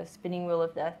the spinning wheel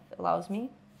of death allows me.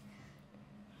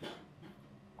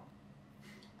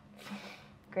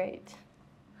 Great.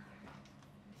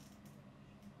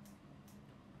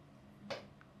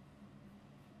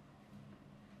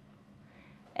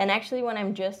 And actually, when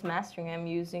I'm just mastering, I'm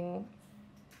using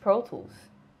Pro Tools.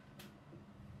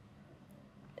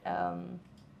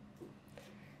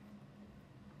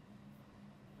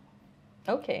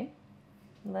 Okay,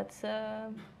 let's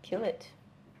kill it.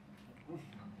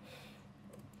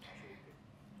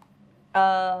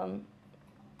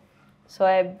 So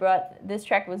I brought, this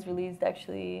track was released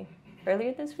actually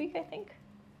earlier this week, I think.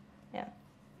 Yeah.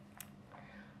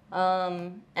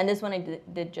 And this one I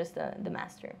did just the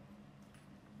master.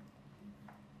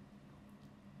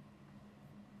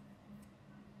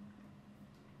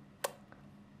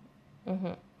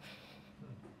 Mm-hmm.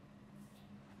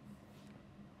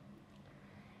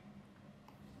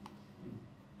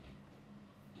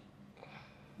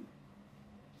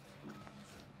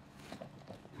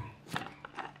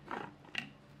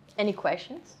 Any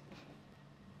questions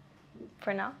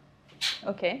for now?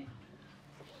 Okay.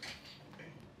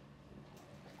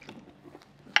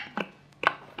 I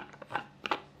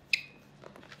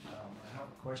have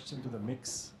a question to the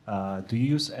mix. Do you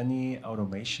use any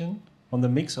automation on the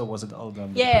mix, or was it all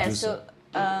done by the producer?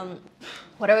 So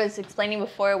what I was explaining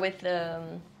before with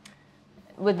the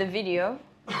video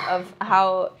of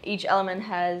how each element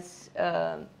has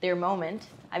their moment,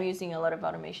 I'm using a lot of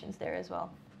automations there as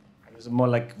well. Is it more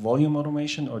like volume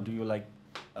automation, or do you like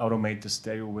automate the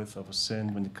stereo width of a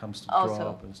synth when it comes to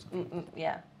drop and stuff?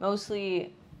 Yeah,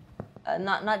 mostly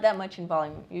not that much in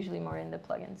volume, usually more in the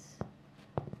plugins.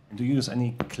 And do you use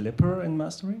any clipper in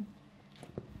mastering?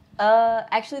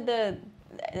 Actually,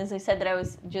 as I said, that I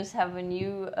was just have a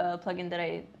new plugin that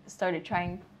I started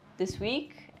trying this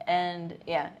week, and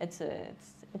yeah, it's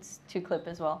 2-clip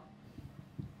as well.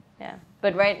 Yeah,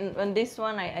 but right on this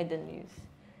one, I didn't use.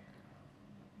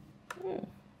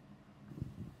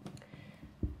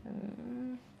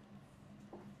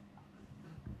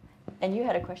 And you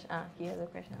had a question. He has a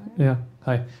question. Yeah.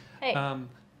 Hi. Hey.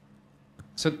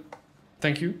 So,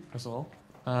 thank you as well.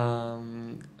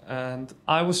 And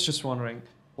I was just wondering,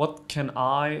 what can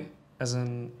I, as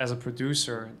a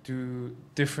producer, do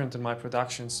different in my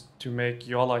productions to make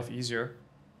your life easier,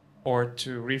 or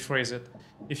to rephrase it,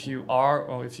 if you are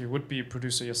or if you would be a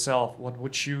producer yourself, what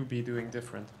would you be doing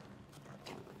different?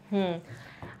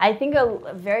 I think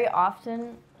very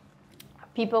often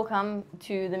people come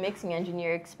to the mixing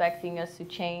engineer expecting us to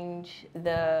change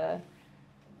the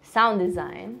sound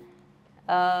design,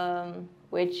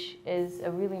 which is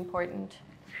a really important.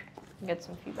 Get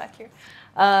some feedback here,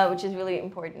 which is really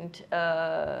important.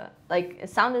 Like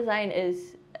sound design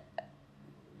is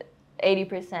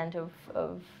 80%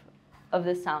 of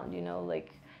the sound. You know,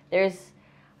 like there's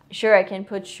sure I can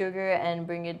put sugar and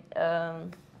bring it.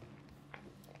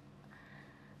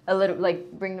 A little,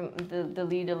 like bring the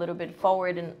lead a little bit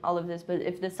forward and all of this, but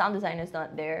if the sound design is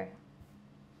not there,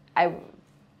 I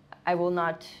will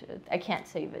not, I can't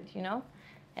save it, you know?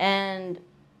 And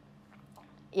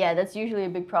yeah, that's usually a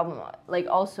big problem. Like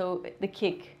also the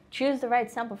kick, choose the right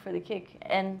sample for the kick,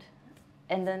 and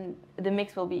then the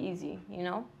mix will be easy, you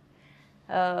know?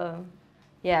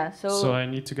 Yeah, so. So I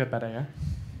need to get better, yeah?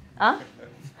 Huh?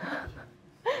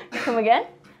 Come again?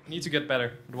 I need to get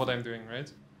better at what I'm doing, right?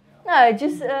 No,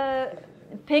 just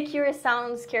pick your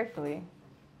sounds carefully.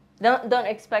 Don't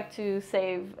expect to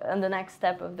save on the next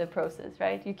step of the process,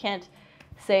 right? You can't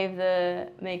save the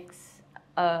mix,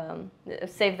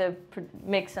 save the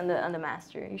mix on the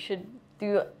master. You should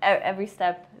do every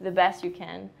step the best you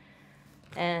can,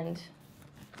 and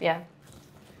yeah.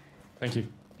 Thank you.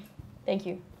 Thank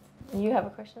you. And you have a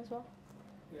question as well?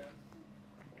 Yeah.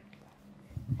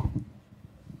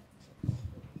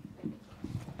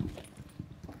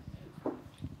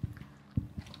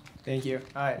 Thank you.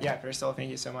 Yeah, first of all,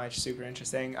 thank you so much. Super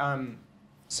interesting.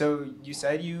 So you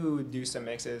said you do some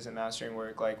mixes and mastering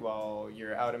work like while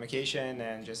you're out on vacation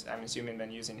and just, I'm assuming,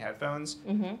 then using headphones.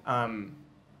 Mm-hmm.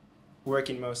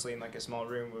 Working mostly in like a small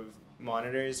room with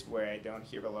monitors where I don't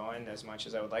hear the low end as much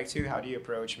as I would like to. How do you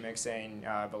approach mixing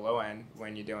the low end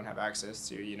when you don't have access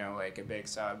to, you know, like a big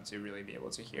sub to really be able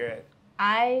to hear it?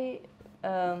 I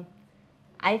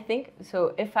think,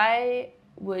 so if I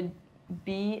would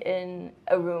be in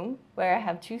a room where I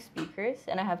have 2 speakers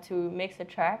and I have to mix a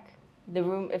track,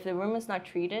 if the room is not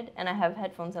treated and I have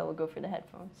headphones, I will go for the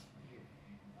headphones.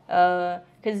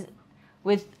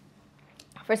 Because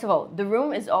first of all, the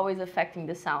room is always affecting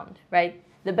the sound, right?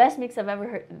 The best mix I've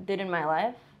ever did in my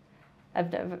life,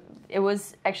 it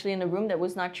was actually in a room that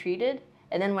was not treated,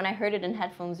 and then when I heard it in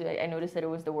headphones, I noticed that it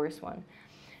was the worst one.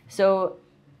 So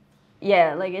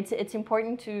yeah, like it's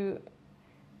important to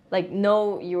like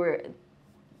know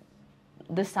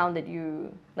the sound that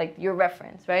you, like your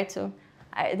reference, right? So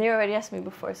they already asked me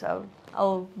before, so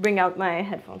I'll bring out my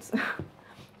headphones.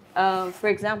 For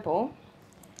example,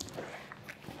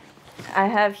 I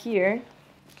have here,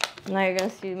 now you're gonna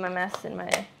see my mess in my,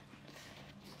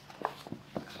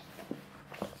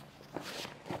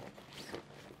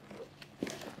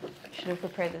 should have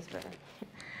prepared this better.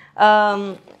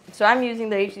 So I'm using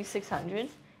the HD600,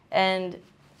 and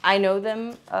I know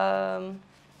them,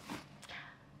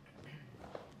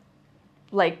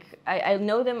 like I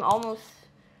know them almost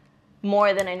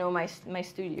more than I know my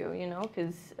studio, you know,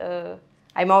 because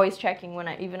I'm always checking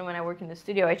even when I work in the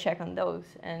studio, I check on those,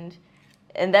 and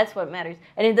that's what matters.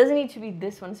 And it doesn't need to be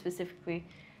this one specifically.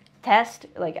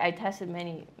 I tested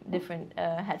many different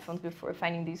headphones before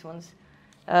finding these ones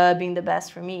being the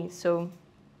best for me. So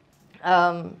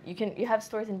you have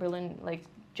stores in Berlin like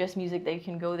Just Music that you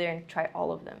can go there and try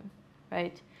all of them,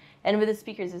 right? And with the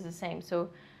speakers it's the same. So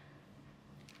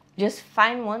just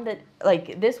find one that,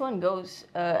 like this one goes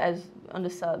as on the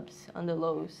subs, on the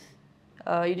lows.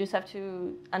 You just have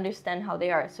to understand how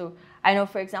they are. So I know,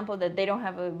 for example, that they don't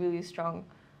have a really strong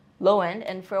low end.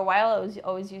 And for a while, I was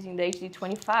always using the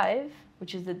HD25,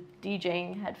 which is the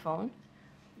DJing headphone,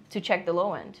 to check the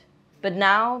low end. But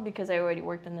now, because I already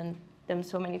worked on them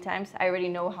so many times, I already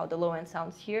know how the low end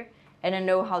sounds here, and I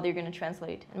know how they're going to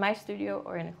translate in my studio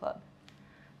or in a club.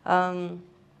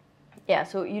 Yeah,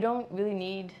 so you don't really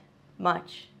need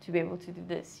much to be able to do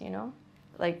this, you know?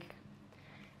 Like,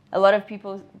 a lot of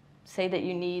people say that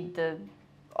you need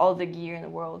all the gear in the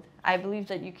world. I believe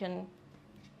that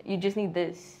you just need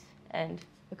this and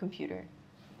a computer.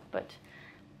 But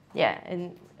yeah,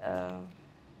 and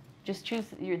just choose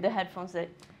the headphones that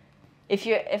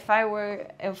if I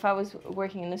was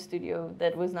working in a studio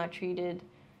that was not treated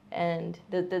and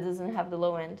that doesn't have the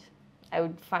low end, I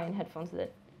would find headphones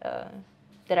that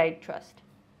that I trust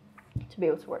to be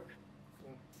able to work.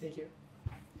 Thank you.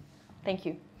 Thank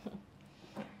you.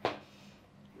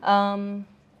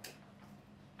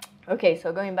 Okay,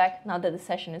 so going back now that the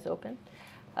session is open,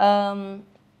 I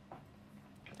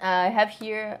have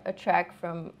here a track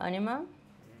from Anima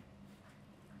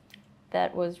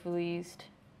that was released.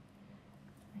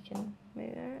 I can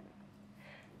maybe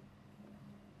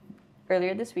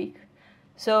earlier this week.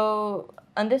 So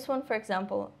on this one, for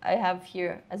example, I have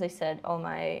here, as I said, all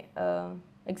my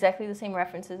exactly the same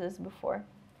references as before.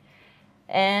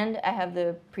 And I have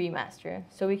the pre-master.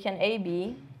 So we can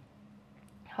A/B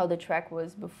how the track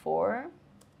was before.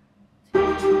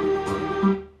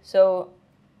 So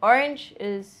orange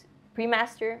is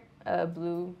pre-master,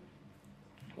 blue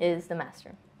is the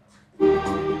master.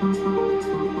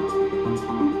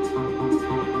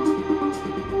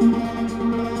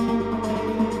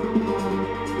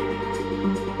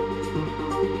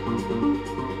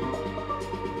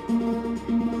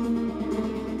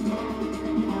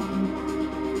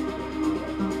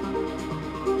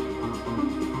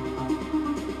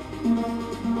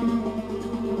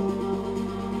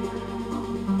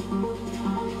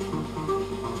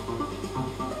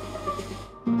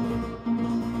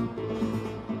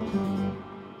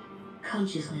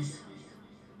 Consciousness.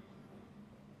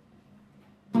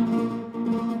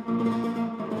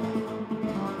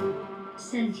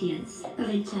 Sentience of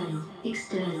internal,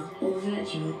 external, or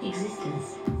virtual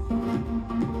existence.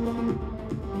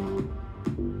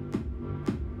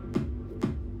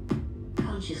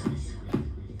 Consciousness.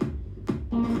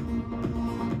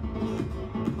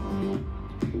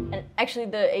 And actually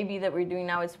the A/B that we're doing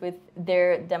now is with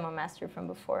their demo master from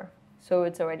before. So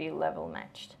it's already level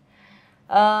matched.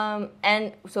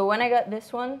 And so when I got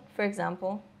this one, for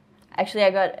example, actually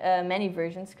I got many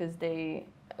versions because they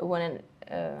wanted,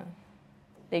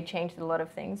 they changed a lot of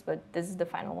things, but this is the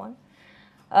final one.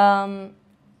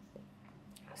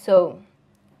 So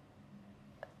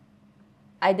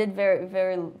I did very,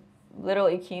 very little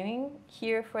EQing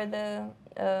here for the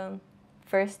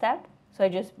first step. So I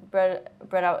just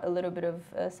brought out a little bit of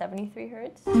 73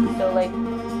 Hertz. So like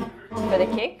for the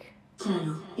kick.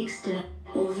 Internal, external,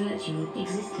 or virtual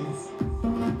existence.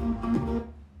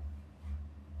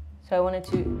 So I wanted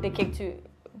the kick to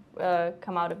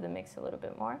come out of the mix a little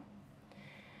bit more.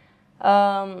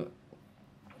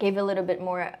 Gave a little bit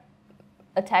more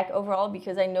attack overall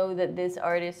because I know that this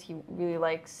artist, he really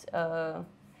likes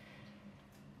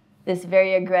this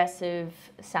very aggressive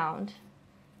sound.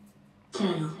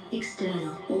 Internal,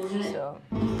 external, or virtual.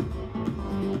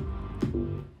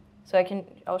 So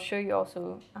I'll show you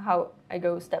also how I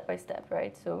go step by step,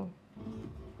 right? So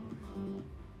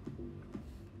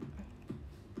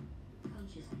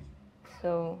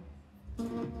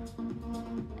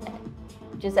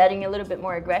just adding a little bit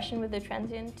more aggression with the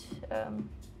transient.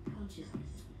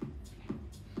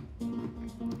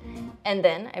 And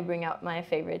then I bring out my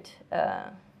favorite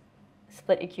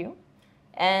split EQ.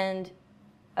 And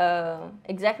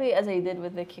exactly as I did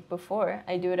with the kick before,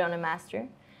 I do it on a master.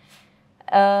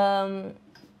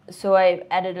 So I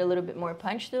added a little bit more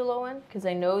punch to the low end because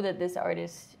I know that this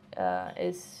artist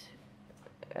is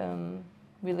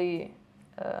really,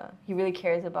 he really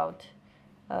cares about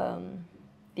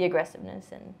the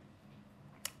aggressiveness. And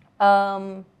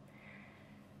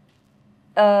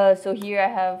so here I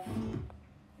have,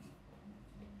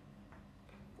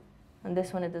 on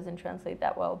this one it doesn't translate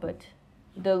that well, but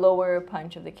the lower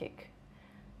punch of the kick.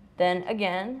 Then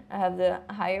again, I have the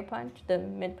higher punch, the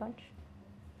mid punch.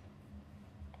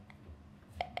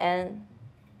 And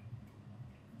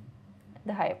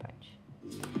the higher punch.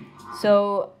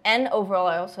 So, and overall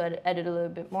I also added a little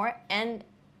bit more. And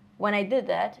when I did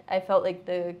that, I felt like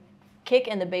the kick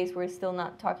and the bass were still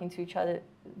not talking to each other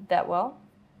that well.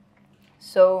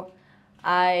 So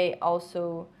I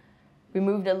also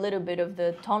removed a little bit of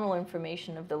the tonal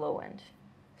information of the low end.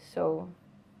 So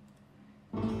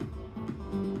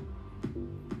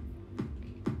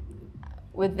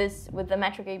with the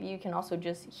metric A/B, you can also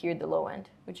just hear the low end,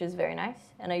 which is very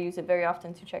nice. And I use it very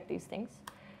often to check these things.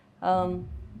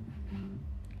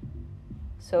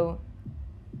 So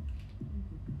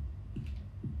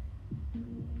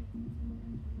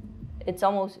it's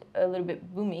almost a little bit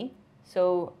boomy.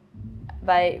 So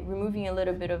by removing a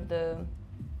little bit of the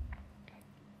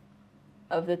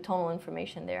tonal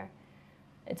information there,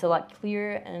 it's a lot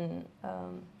clearer. And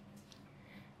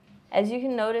as you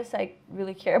can notice, I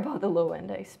really care about the low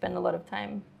end. I spend a lot of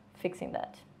time fixing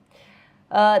that.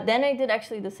 Then I did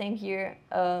actually the same here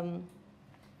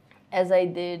as I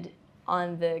did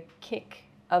on the kick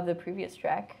of the previous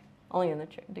track, only on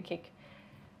the kick,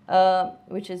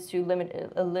 which is to limit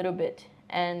it a little bit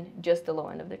and just the low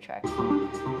end of the track.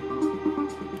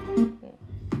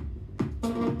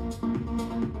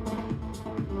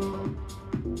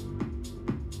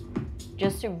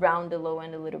 Just to round the low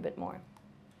end a little bit more.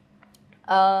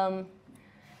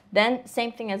 Then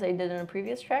same thing as I did on the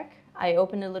previous track. I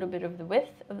opened a little bit of the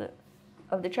width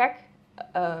of the track,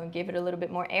 gave it a little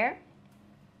bit more air.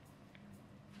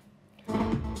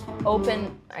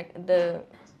 Open the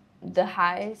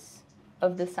highs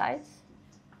of the sides.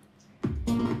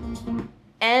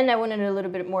 And I wanted a little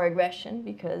bit more aggression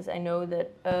because I know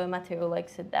that Matteo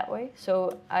likes it that way.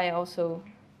 So I also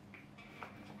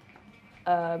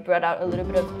brought out a little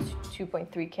bit of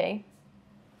 2.3K.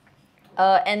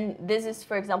 And this is,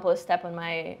 for example, a step on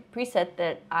my preset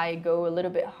that I go a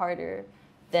little bit harder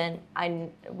than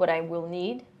what I will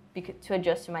need to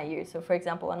adjust to my ears. So for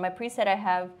example, on my preset, I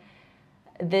have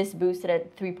this boosted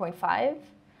at 3.5.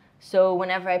 So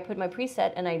whenever I put my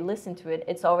preset and I listen to it,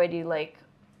 it's already like,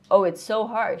 oh, it's so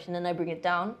harsh. And then I bring it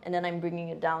down, and then I'm bringing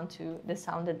it down to the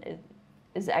sound that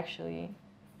is actually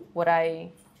what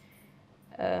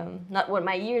not what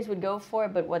my ears would go for,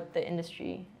 but what the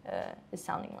industry is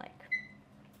sounding like.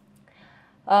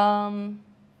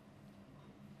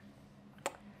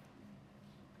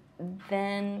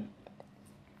 Then,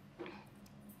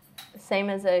 same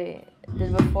as I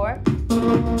did before.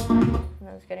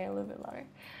 Now it's getting a little bit louder.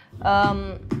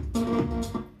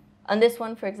 On this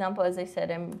one, for example, as I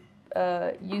said, I'm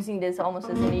using this almost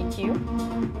as an EQ.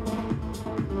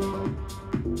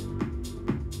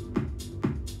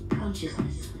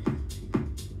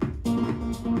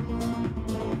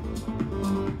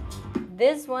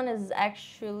 This one is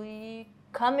actually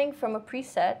coming from a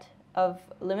preset of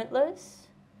Limitless.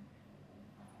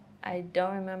 I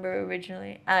don't remember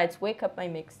originally. It's Wake Up My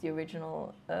Mix, the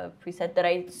original preset that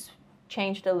I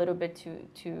changed a little bit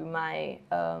to my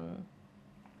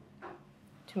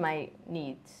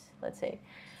needs, let's say.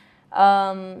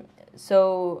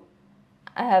 So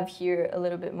I have here a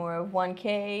little bit more of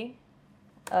 1K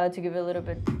to give it a little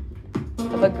bit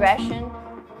of aggression,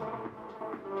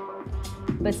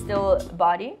 but still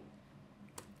body.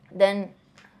 Then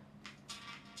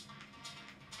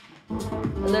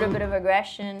a little bit of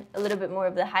aggression, a little bit more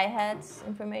of the hi-hats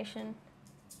information,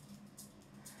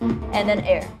 and then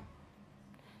air.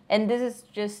 And this is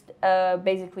just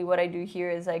basically what I do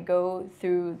here is I go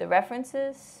through the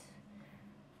references.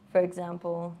 For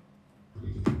example,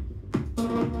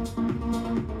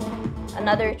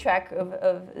 another track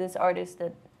of this artist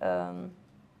that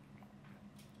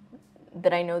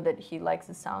that I know that he likes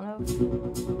the sound of.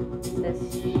 This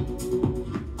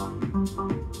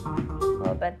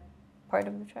little bit part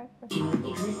of the track.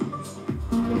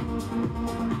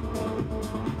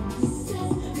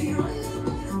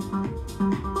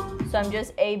 So I'm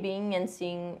just A-Bing and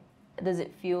seeing, does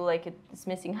it feel like it's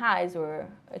missing highs or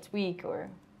it's weak or...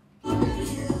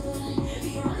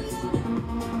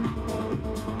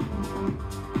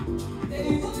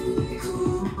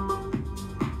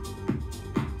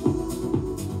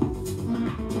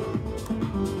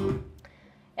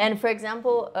 And for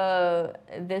example,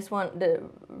 this one,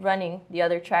 the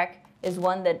other track, is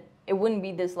one that it wouldn't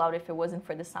be this loud if it wasn't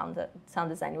for the sound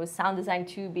design. It was sound designed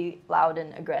to be loud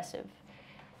and aggressive.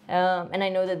 And I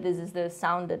know that this is the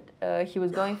sound that he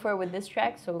was going for with this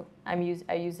track, so I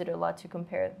use it a lot to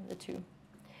compare the two.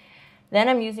 Then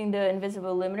I'm using the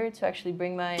invisible limiter to actually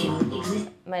bring my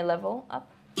level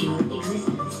up.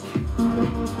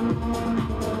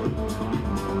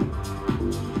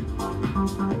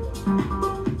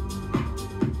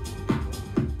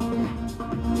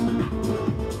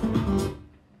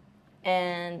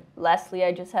 And lastly,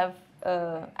 I just have,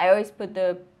 I always put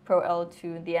the Pro L2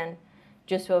 in the end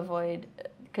just to avoid,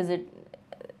 because in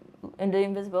the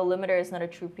invisible limiter is not a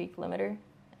true peak limiter,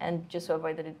 and just to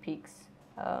avoid that it peaks,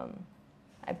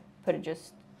 I put it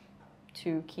just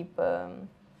to keep a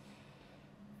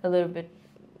little bit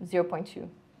 0.2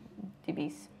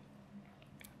 dBs.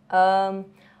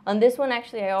 On this one,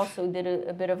 actually, I also did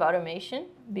a bit of automation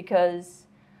because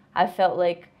I felt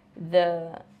like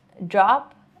the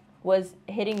drop was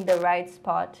hitting the right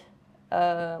spot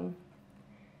on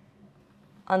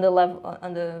the level,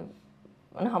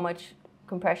 on how much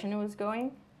compression it was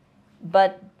going,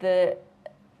 but the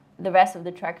rest of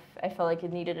the track I felt like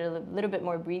it needed a little bit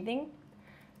more breathing,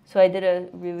 so I did a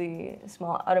really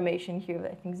small automation here,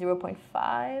 I think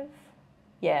 0.5,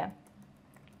 yeah,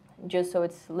 just so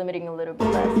it's limiting a little bit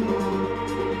less.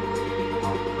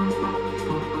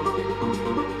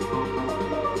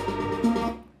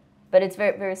 but it's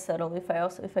very, very subtle. If I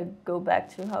go back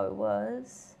to how it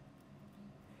was.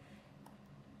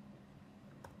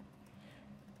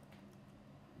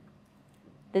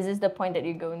 This is the point that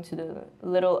you go into the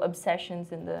little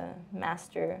obsessions in the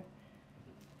master.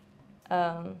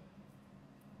 But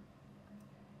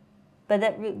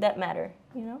that matter,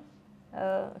 you know?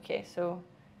 Okay, so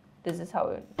this is how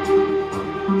it...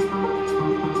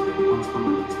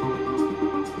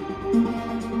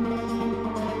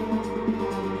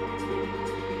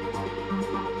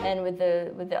 And with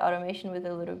the automation, with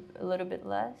a little bit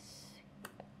less.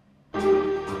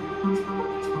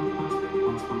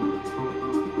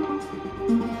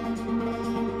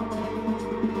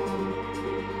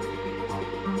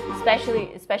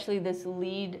 Especially this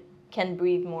lead can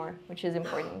breathe more, which is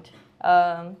important.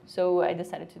 So I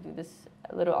decided to do this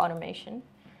little automation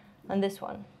on this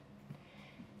one.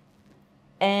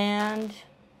 And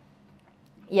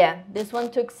yeah, this one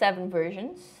took 7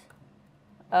 versions.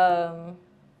 But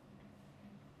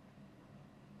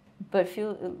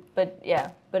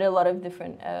a lot of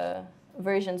different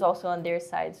versions also on their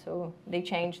side. So they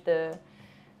changed the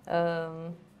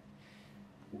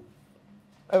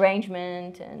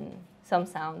arrangement and some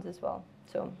sounds as well.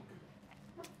 So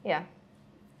yeah.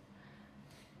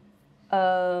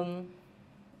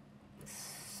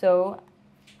 So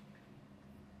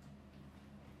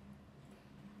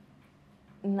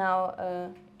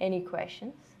now, any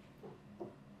questions?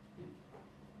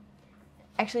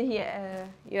 Actually,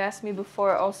 you asked me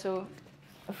before also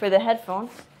for the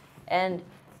headphones, and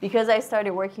because I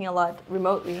started working a lot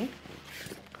remotely,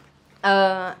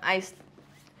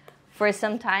 for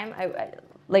some time,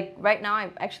 like right now,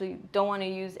 I actually don't want to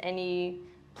use any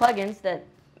plugins that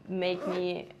make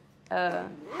me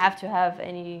have to have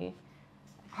any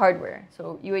hardware.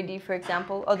 So UAD, for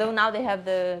example, although now they have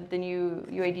the new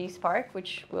UAD Spark,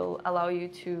 which will allow you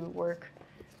to work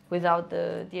without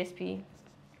the DSP.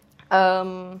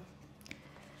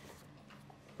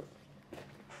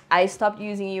 I stopped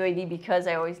using UAD because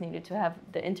I always needed to have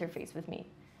the interface with me.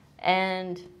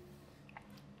 And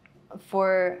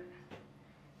for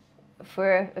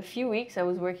a few weeks, I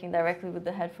was working directly with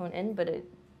the headphone in, but it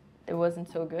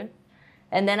wasn't so good.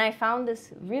 And then I found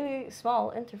this really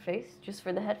small interface just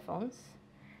for the headphones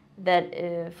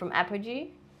that from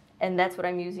Apogee, and that's what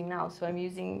I'm using now. So I'm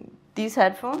using these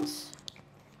headphones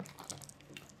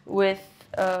with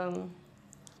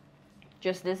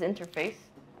just this interface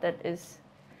that is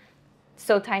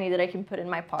so tiny that I can put in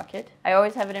my pocket. I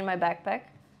always have it in my backpack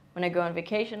when I go on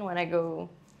vacation, when I go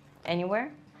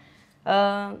anywhere,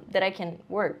 that I can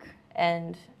work,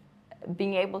 and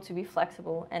being able to be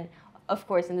flexible. And of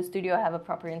course, in the studio, I have a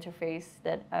proper interface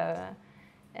that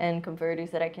and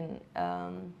converters that I can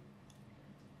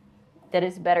that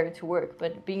is better to work.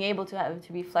 But being able to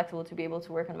be flexible, to be able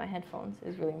to work on my headphones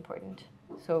is really important.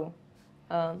 So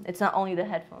it's not only the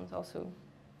headphones, also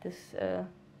this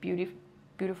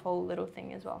beautiful little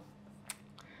thing as well.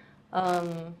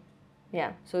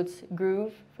 Yeah, so it's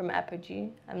Groove from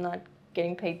Apogee. I'm not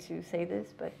getting paid to say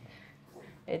this, but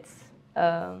it's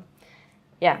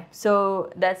yeah, so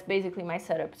that's basically my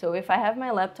setup. So if I have my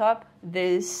laptop,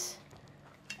 this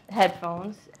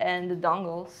headphones, and the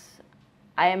dongles,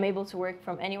 I am able to work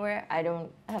from anywhere. I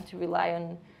don't have to rely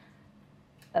on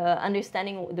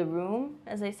understanding the room,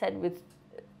 as I said, with,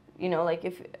 you know, like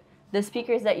if the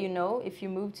speakers that you know, if you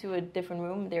move to a different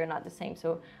room, they're not the same.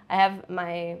 So I have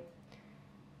my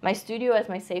studio as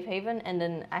my safe haven, and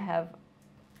then I have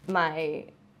my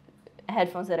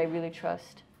headphones that I really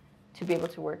trust to be able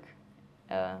to work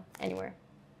anywhere.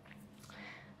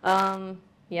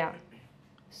 Yeah,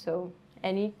 so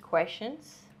any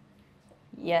questions?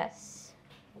 Yes.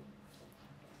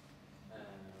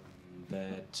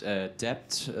 That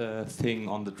depth thing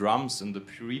on the drums in the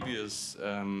previous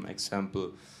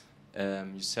example,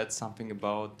 you said something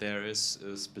about there is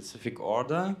a specific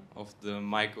order of the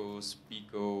Myco,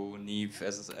 Spico, Neve,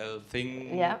 SSL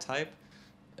thing type.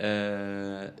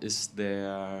 Is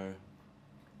there?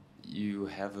 You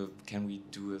have a? Can we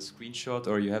do a screenshot,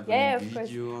 or you have a video? Of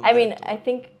course. I mean, I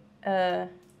think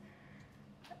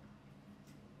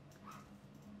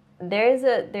there's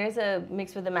a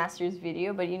Mix with the Masters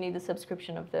video, but you need the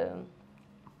subscription of the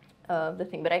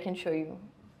thing. But I can show you.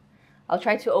 I'll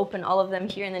try to open all of them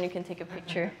here, and then you can take a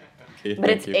picture. Okay,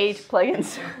 but it's 8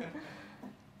 plugins.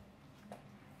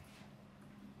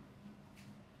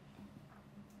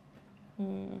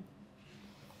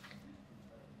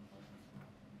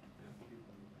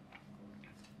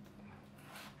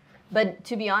 But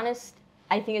to be honest,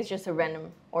 I think it's just a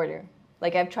random order.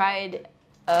 Like I've tried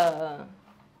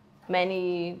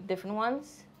many different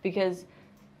ones because.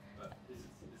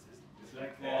 It's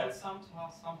like called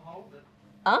somehow?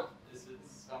 Huh? Is it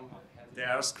somehow? There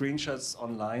are screenshots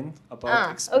online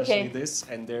about especially okay. this,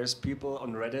 and there's people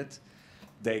on Reddit.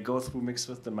 They go through Mix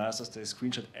with the Masters, they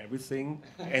screenshot everything,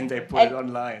 and they put it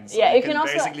online. So yeah, you can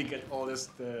also basically get all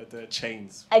the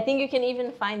chains. I think you can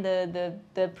even find the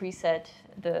preset,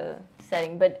 the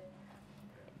setting, but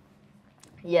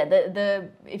yeah, the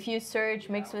if you search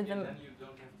Mix with them,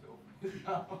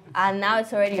 and now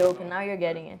it's already open. Now you're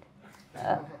getting it.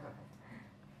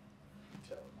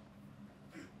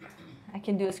 I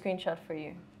can do a screenshot for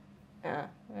you.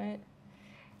 Right.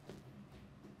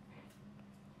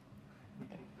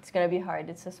 It's gonna be hard.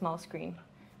 It's a small screen.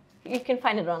 You can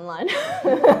find it online.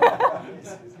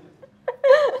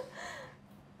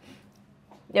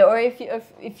 Yeah, or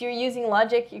if you're using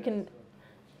Logic, you can.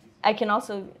 I can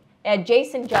also.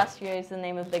 Jason Joshua is the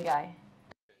name of the guy.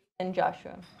 And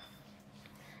Joshua.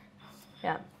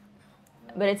 Yeah,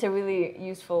 but it's a really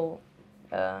useful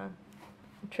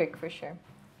trick for sure.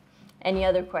 Any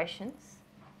other questions?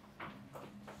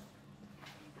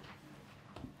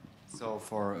 So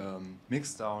for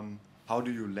Mixdown, how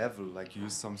do you level? Like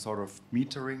use some sort of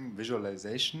metering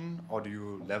visualization, or do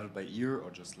you level by ear,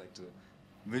 or just like the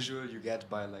visual you get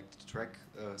by like the track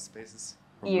spaces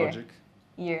from Logic?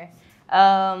 Ear.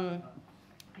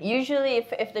 Usually,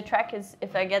 if the track is,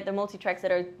 if I get the multi-tracks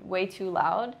that are way too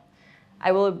loud,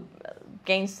 I will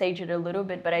gain stage it a little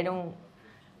bit, but I don't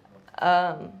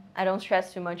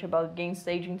stress too much about gain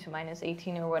staging to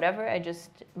 -18 or whatever. I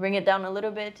just bring it down a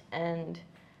little bit, and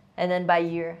then by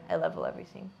ear I level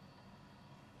everything.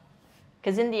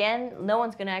 Because in the end, no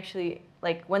one's gonna actually,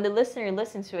 like, when the listener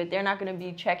listens to it, they're not gonna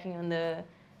be checking on the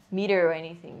meter or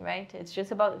anything, right? It's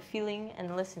just about feeling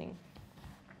and listening.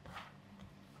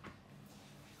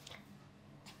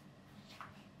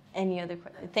 Any other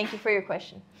question? Thank you for your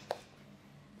question.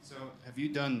 So have you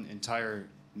done entire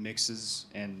mixes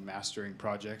and mastering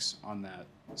projects on that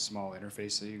small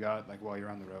interface that you got, like while you're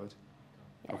on the road?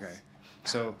 Yes. Okay.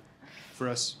 So for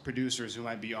us producers who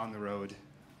might be on the road,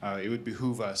 it would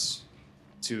behoove us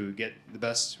to get the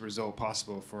best result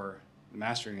possible for the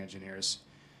mastering engineers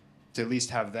to at least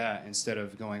have that instead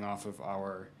of going off of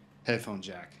our headphone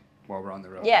jack while we're on the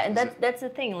road. Yeah, and that's the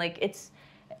thing. Like, it's,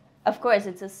 of course,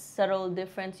 it's a subtle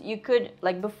difference. You could,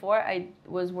 like, before I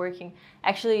was working,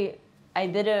 actually, I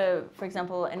did for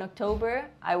example, in October,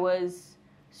 I was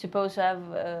supposed to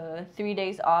have 3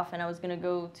 days off, and I was going to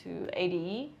go to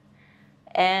ADE,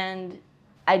 and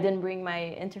I didn't bring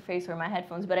my interface or my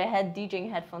headphones, but I had DJing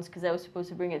headphones because I was supposed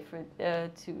to bring it for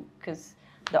because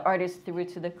the artist threw it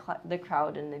to the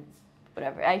crowd and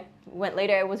whatever. I went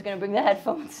later. I was going to bring the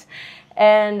headphones,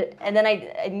 and then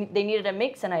they needed a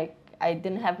mix, and I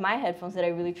didn't have my headphones that I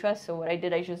really trust. So what I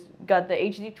did, I just got the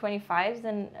HD 25s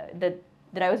and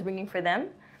that I was bringing for them,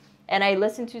 and I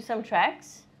listened to some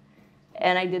tracks,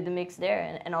 and I did the mix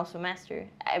there and also master.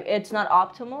 It's not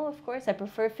optimal, of course. I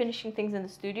prefer finishing things in the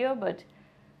studio, but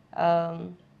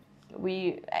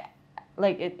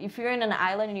if you're in an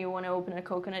island and you want to open a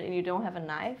coconut and you don't have a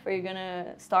knife, are you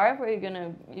gonna starve or are you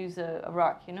gonna use a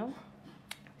rock, you know?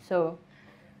 So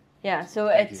yeah, so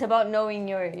it's about knowing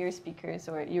your speakers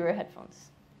or your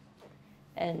headphones,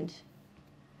 and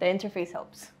the interface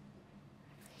helps.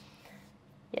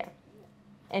 Yeah.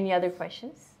 Any other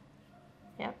questions?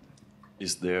 Yeah.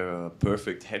 Is there a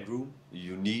perfect headroom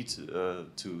you need to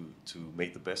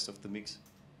make the best of the mix?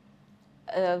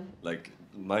 Like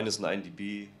 -9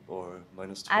 dB or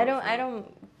 -12? I don't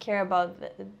care about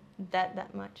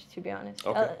that much, to be honest.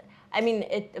 Okay. I mean,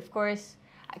 of course,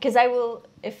 because I will,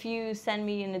 if you send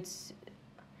me and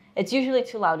it's usually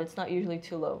too loud. It's not usually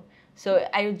too low. So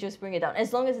I would just bring it down.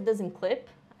 As long as it doesn't clip,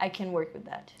 I can work with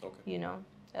that. Okay. You know,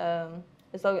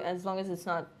 as long as it's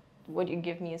not what you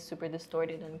give me is super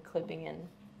distorted and clipping in,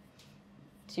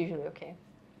 it's usually okay.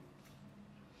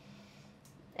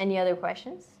 Any other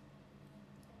questions?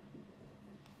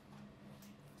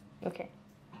 Okay.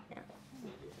 Yeah.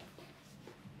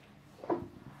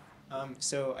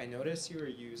 So I noticed you were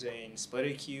using Split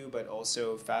EQ, but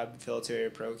also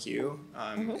FabFilter Pro Q.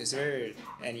 Is there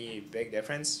any big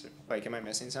difference? Like, am I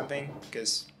missing something?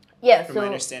 Because from my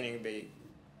understanding, they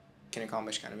can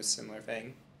accomplish kind of a similar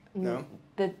thing. No?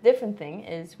 The different thing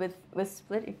is with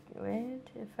Split EQ. Wait,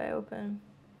 if I open.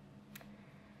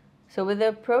 So with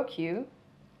the Pro Q,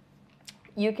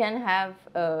 you can have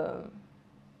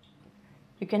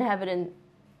it in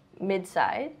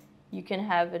mid-side. You can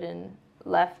have it in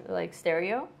left, like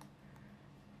stereo.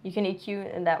 You can EQ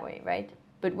in that way, right?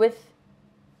 But with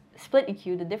Split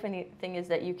EQ, the different thing is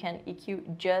that you can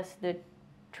EQ just the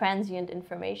transient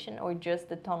information or just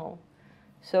the tonal.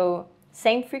 So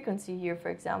same frequency here, for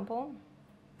example.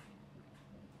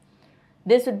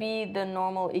 this would be the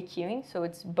normal EQing, so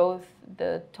it's both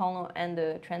the tonal and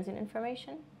the transient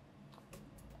information.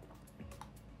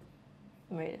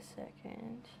 Wait a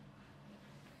second.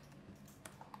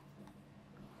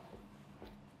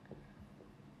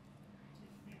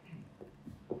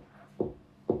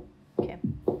 Okay.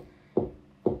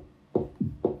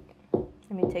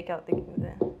 Let me take out the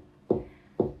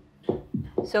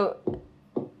so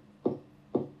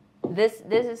this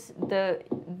is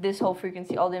this whole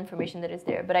frequency, all the information that is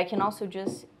there. But I can also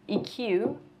just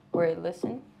EQ or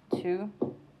listen to,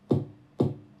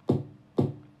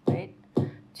 right,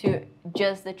 to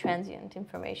just the transient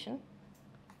information.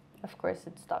 Of course,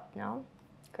 it stopped now.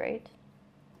 Great.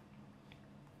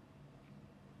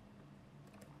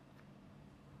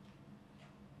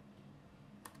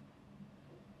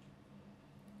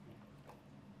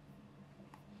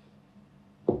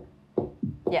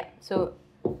 Yeah, so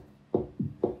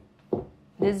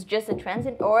this is just a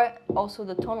transient or also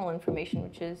the tonal information,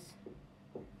 which is,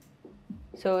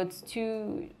 so it's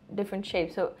two different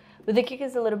shapes. So with the kick,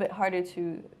 it's a little bit harder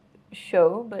to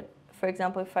show, but for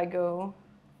example, if I go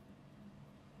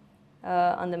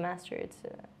on the master, it's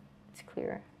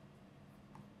clearer.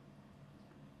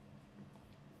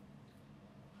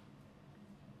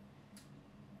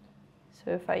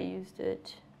 So if I used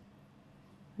it,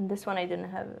 and this one I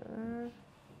didn't have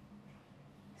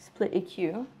split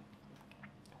EQ.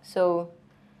 So,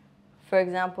 for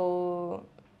example,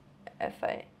 if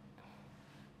I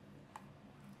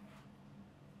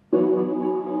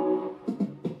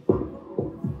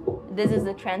this is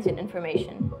the transient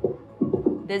information.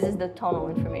 This is the tonal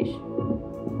information.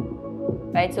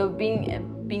 Right? So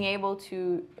being able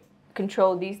to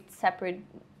control these separate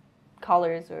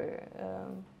colors or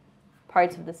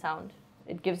parts of the sound,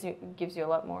 it gives you a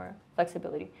lot more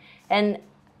flexibility. And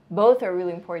both are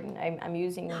really important. I'm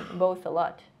using both a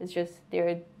lot. It's just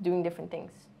they're doing different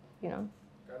things, you know?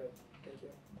 Got it. Thank you.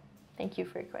 Thank you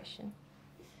for your question.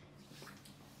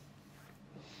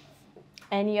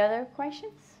 Any other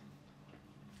questions?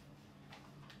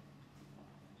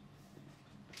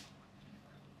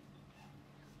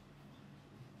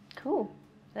 Cool.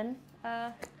 Then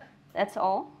that's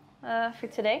all for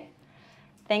today.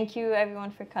 Thank you,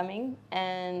 everyone, for coming.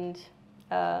 And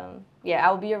yeah,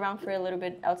 I'll be around for a little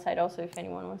bit outside also if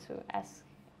anyone wants to ask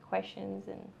questions.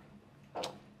 And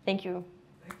thank you.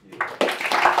 Thank you.